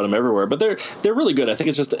shit about them everywhere, but they're really good. I think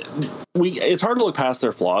it's just it's hard to look past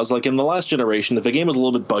their flaws. Like in the last generation, if a game is a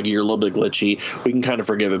little bit buggy or a little bit glitchy, we can kind of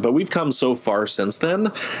forgive it. But we've come so far since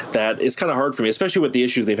then that it's kind of hard for me, especially with the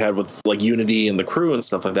issues they've had with like Unity and the crew and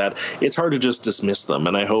stuff like that. It's hard to just dismiss them.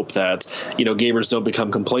 And I hope that gamers don't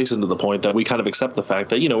become complacent to the point that we kind of accept the fact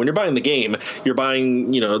that when you're buying the game, you're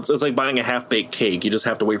buying it's like buying a half-baked cake. You just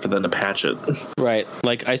have to wait for them to patch it. Right.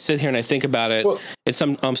 Like I sit here and I think about it. Well,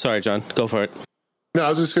 I'm sorry, John. Go for it. No, I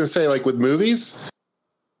was just going to say, like with movies,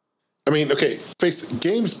 I mean, okay,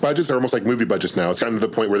 games budgets are almost like movie budgets now. It's gotten to the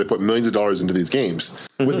point where they put millions of dollars into these games.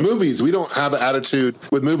 Mm-hmm. With movies, we don't have the attitude.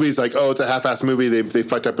 With movies, like, it's a half-assed movie. They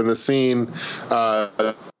fucked up in the scene. They're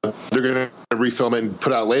going to refilm it and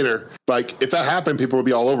put out later. Like, if that happened, people would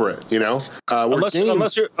be all over it.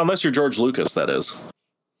 Unless you're George Lucas, that is.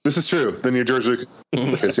 This is true. Then you're George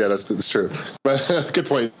Lucas. Yeah, that's true. But good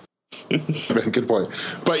point. Good point.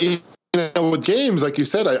 But with games, like you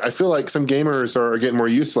said, I feel like some gamers are getting more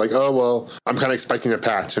used to like, I'm kind of expecting a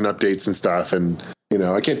patch and updates and stuff. And,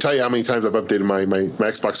 I can't tell you how many times I've updated my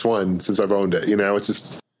Xbox One since I've owned it.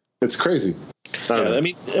 It's crazy. I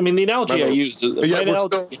mean, the analogy I used is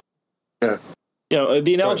the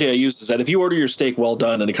analogy I used is that if you order your steak well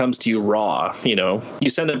done and it comes to you raw, you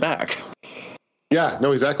send it back. Yeah,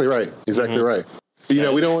 no, exactly right. Exactly right. We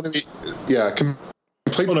don't want to be,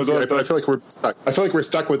 complacency. I feel like we're stuck. I feel like we're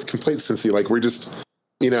stuck with complacency. Like we're just,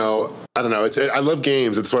 I don't know. I love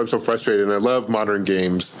games. That's why I'm so frustrated. And I love modern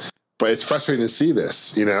games, but it's frustrating to see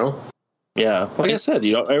this, Yeah, like I said,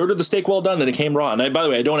 I ordered the steak well done and it came raw. And by the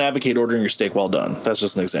way, I don't advocate ordering your steak well done. That's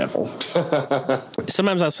just an example.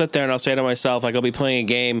 Sometimes I'll sit there and I'll say to myself, like I'll be playing a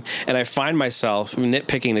game and I find myself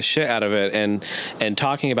nitpicking the shit out of it and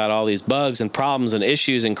talking about all these bugs and problems and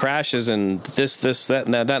issues and crashes and this, that,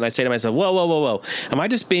 and that. And I say to myself, whoa. Am I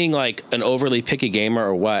just being like an overly picky gamer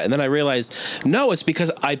or what? And then I realize, no, it's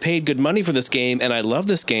because I paid good money for this game and I love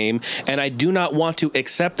this game and I do not want to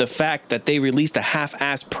accept the fact that they released a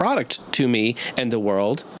half-assed product to me and the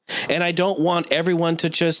world, and I don't want everyone to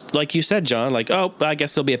just, like you said, John, like, I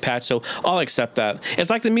guess there'll be a patch, so I'll accept that.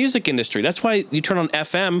 It's like the music industry. That's why you turn on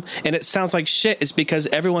FM and it sounds like shit. It's because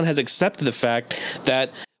everyone has accepted the fact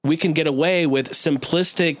that we can get away with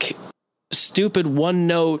simplistic, stupid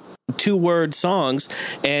one-note, two-word songs,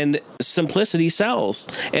 and simplicity sells.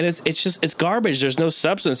 And it's garbage. There's no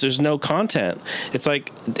substance. There's no content. It's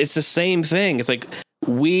like it's the same thing. It's like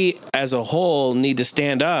we as a whole need to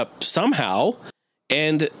stand up somehow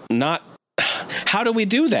and not. How do we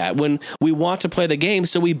do that when we want to play the game?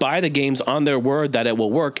 So we buy the games on their word that it will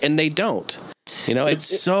work, and they don't. It's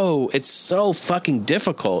so fucking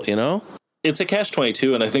difficult. It's a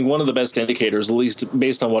catch-22, and I think one of the best indicators, at least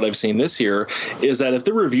based on what I've seen this year, is that if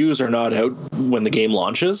the reviews are not out when the game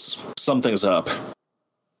launches, something's up.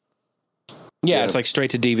 Yeah, it's like straight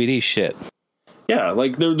to DVD shit. Yeah,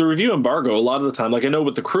 like the review embargo, a lot of the time, like I know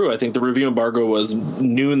with The Crew, I think the review embargo was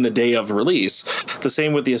noon the day of release. The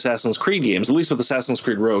same with the Assassin's Creed games, at least with Assassin's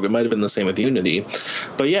Creed Rogue. It might have been the same with Unity.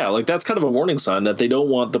 But yeah, like that's kind of a warning sign that they don't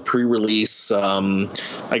want the pre-release,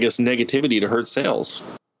 negativity to hurt sales.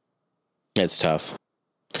 It's tough.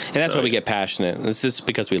 And that's why we get passionate. It's just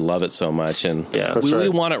because we love it so much. And we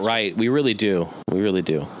want it right. We really do. We really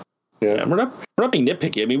do. Yeah, we're not being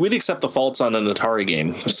nitpicky. I mean, we'd accept the faults on an Atari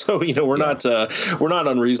game, so we're not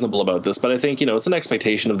unreasonable about this. But I think it's an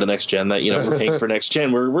expectation of the next gen that we're paying for next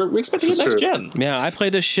gen. We're expecting the next gen. Yeah, I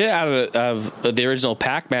played the shit out of the original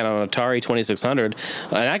Pac-Man on Atari 2600,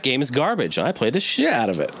 and that game is garbage. I played the shit out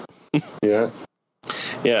of it. Yeah.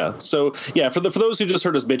 Yeah. So yeah, for those who just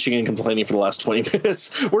heard us bitching and complaining for the last 20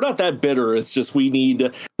 minutes, we're not that bitter. It's just we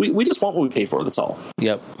just want what we pay for. That's all.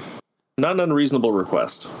 Yep. Not an unreasonable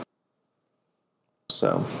request.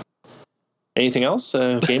 So, Anything else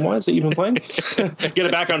game-wise that you've been playing? Get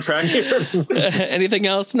it back on track here. Anything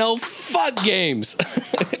else? No, fuck games.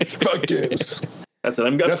 Fuck games. That's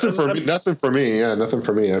it. Nothing for me. Yeah, nothing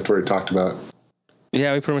for me. I've already talked about.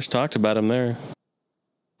 Yeah, we pretty much talked about them there.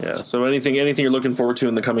 Yeah. So anything you're looking forward to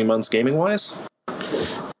in the coming months, gaming-wise?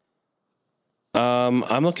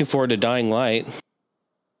 I'm looking forward to Dying Light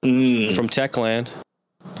from Techland.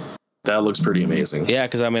 That looks pretty amazing. Yeah,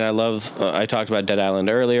 because I love. I talked about Dead Island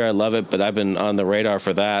earlier. I love it, but I've been on the radar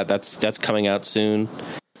for that. That's coming out soon.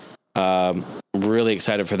 Really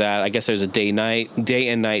excited for that. I guess there's a day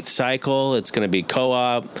and night cycle. It's going to be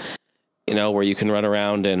co-op. Where you can run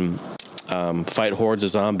around and fight hordes of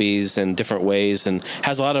zombies in different ways, and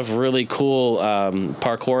has a lot of really cool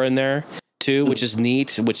parkour in there too, which is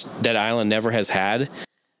neat. Which Dead Island never has had.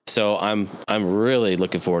 So I'm really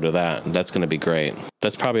looking forward to that. That's going to be great.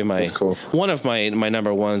 That's probably one of my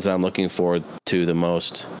number ones that I'm looking forward to the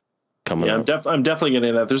most coming up. I'm definitely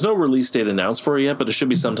getting that. There's no release date announced for it yet, but it should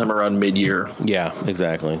be sometime around mid-year. Yeah,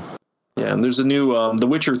 exactly. Yeah, and there's a new The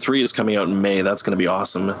Witcher 3 is coming out in May. That's going to be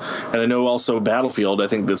awesome. And I know also Battlefield, I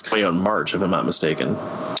think that's coming out in March, if I'm not mistaken.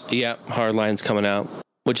 Yeah, Hardline's coming out,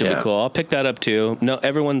 which will be cool. I'll pick that up too. No,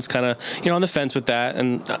 everyone's kind of on the fence with that,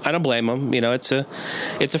 and I don't blame them. It's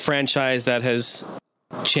a franchise that has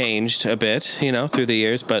changed a bit, through the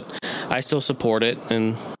years, but I still support it,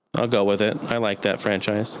 and I'll go with it. I like that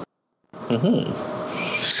franchise.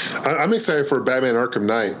 Mm-hmm. I'm excited for Batman Arkham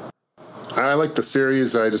Knight. I like the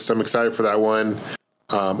series. I'm excited for that one.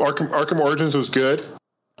 Arkham Origins was good,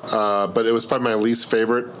 but it was probably my least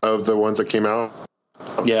favorite of the ones that came out.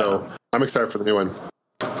 So I'm excited for the new one.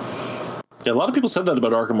 Yeah, a lot of people said that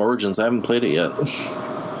about Arkham Origins. I haven't played it yet.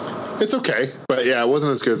 It's okay, but yeah, it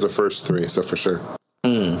wasn't as good as the first three, so for sure.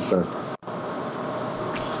 So.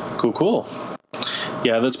 Cool.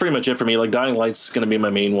 Yeah, that's pretty much it for me. Like, Dying Light's going to be my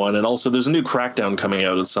main one, and also there's a new Crackdown coming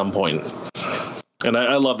out at some point. And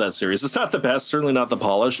I love that series. It's not the best, certainly not the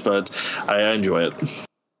polished, but I enjoy it.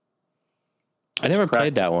 I never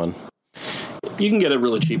played that one. You can get it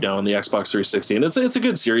really cheap now on the Xbox 360, and it's a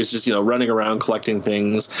good series. Just running around, collecting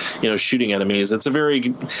things, shooting enemies. It's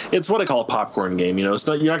what I call a popcorn game. It's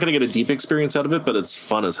not, you're not going to get a deep experience out of it, but it's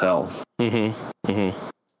fun as hell. And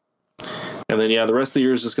then the rest of the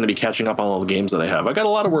year is just going to be catching up on all the games that I have. I got a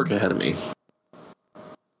lot of work ahead of me.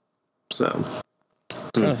 So,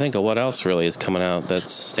 I'm trying to think of what else really is coming out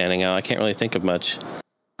that's standing out. I can't really think of much.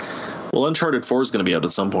 Well, Uncharted 4 is going to be out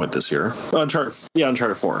at some point this year.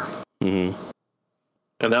 Uncharted 4.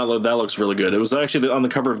 And that looks really good. It was actually on the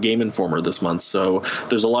cover of Game Informer this month, so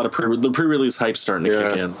there's a lot of the pre-release hype starting to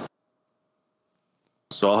kick in.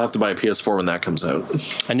 So I'll have to buy a PS4 when that comes out.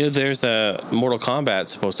 I knew there's the Mortal Kombat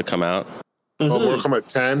supposed to come out. Oh, Mortal Kombat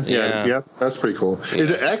 10? Yeah, yes, that's pretty cool. Yeah.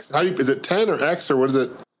 Is it X? Is it 10 or X, or what is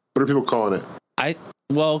it? What are people calling it?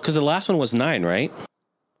 Because the last one was 9, right?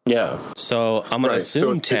 Yeah. So I'm going to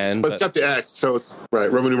assume 10. But it's got the X, so it's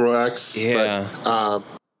Roman numeral X. Yeah.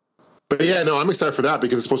 But yeah, no, I'm excited for that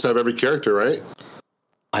because it's supposed to have every character, right?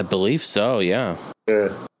 I believe so, yeah. Yeah.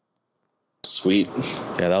 Sweet.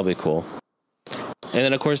 Yeah, that'll be cool. And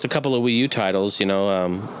then, of course, a couple of Wii U titles,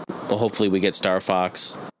 well, hopefully we get Star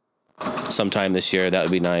Fox sometime this year. That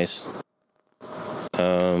would be nice.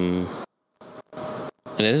 And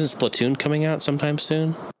isn't Splatoon coming out sometime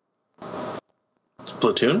soon?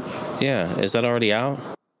 Splatoon? Yeah. Is that already out?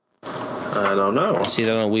 I don't know. I see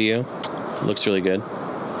that on Wii U. Looks really good.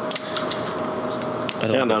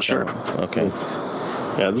 I'm not sure. Okay.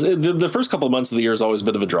 Yeah, the first couple of months of the year is always a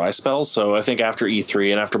bit of a dry spell, so I think after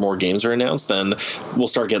E3 and after more games are announced, then we'll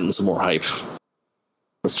start getting some more hype.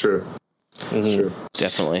 That's true. That's true.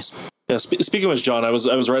 Definitely. Yeah, speaking of which, John, I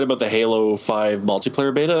was right about the Halo 5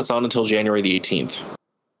 multiplayer beta. It's on until January the 18th.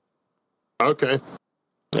 Okay.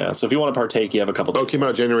 Yeah, so if you want to partake, you have a couple days. Oh, it came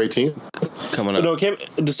out January 18th? Coming up. No, it came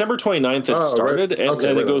December 29th it started, right.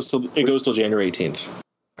 And it goes till January 18th.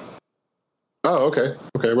 Oh, okay.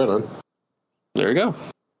 Okay, right on. There you go.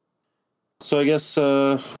 So I guess,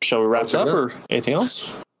 shall we wrap it up or anything else?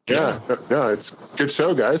 Yeah, it's a good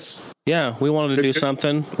show, guys. Yeah, we wanted to do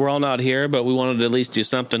something. We're all not here, but we wanted to at least do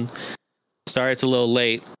something. Sorry it's a little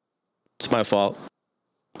late. It's my fault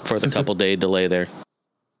for the couple day delay there.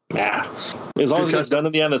 Yeah. As long as it gets done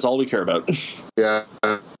in the end, that's all we care about. Yeah.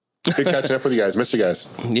 Good catching up with you guys. Missed you guys.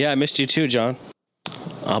 Yeah, I missed you too, John.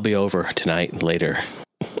 I'll be over tonight later.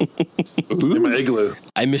 In my igloo.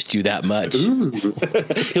 I missed you that much.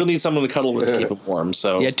 He'll need someone to cuddle with to keep him warm.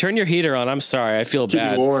 So yeah, turn your heater on. I'm sorry, I feel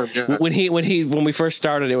bad. Warm, yeah. When we first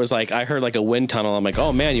started, it was like I heard like a wind tunnel. I'm like,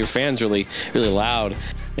 oh man, your fan's really really loud.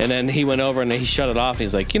 And then he went over and he shut it off.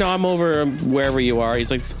 He's like, I'm over wherever you are. He's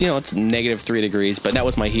like, it's -3 degrees, but that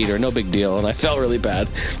was my heater. No big deal. And I felt really bad.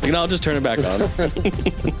 Like, I'll just turn it back on.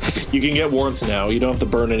 You can get warmth now. You don't have to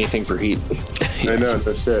burn anything for heat. I know.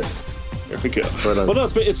 That's it. There we go. Well, no,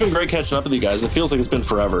 it's been great catching up with you guys. It feels like it's been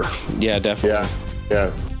forever. Yeah, definitely.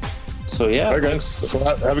 Yeah. So, yeah. All right, guys.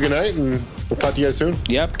 Well, have a good night, and we'll talk to you guys soon.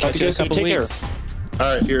 Yep. Catch you in a couple weeks.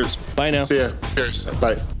 All right. Cheers. Bye now. See ya. Cheers.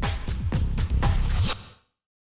 Bye.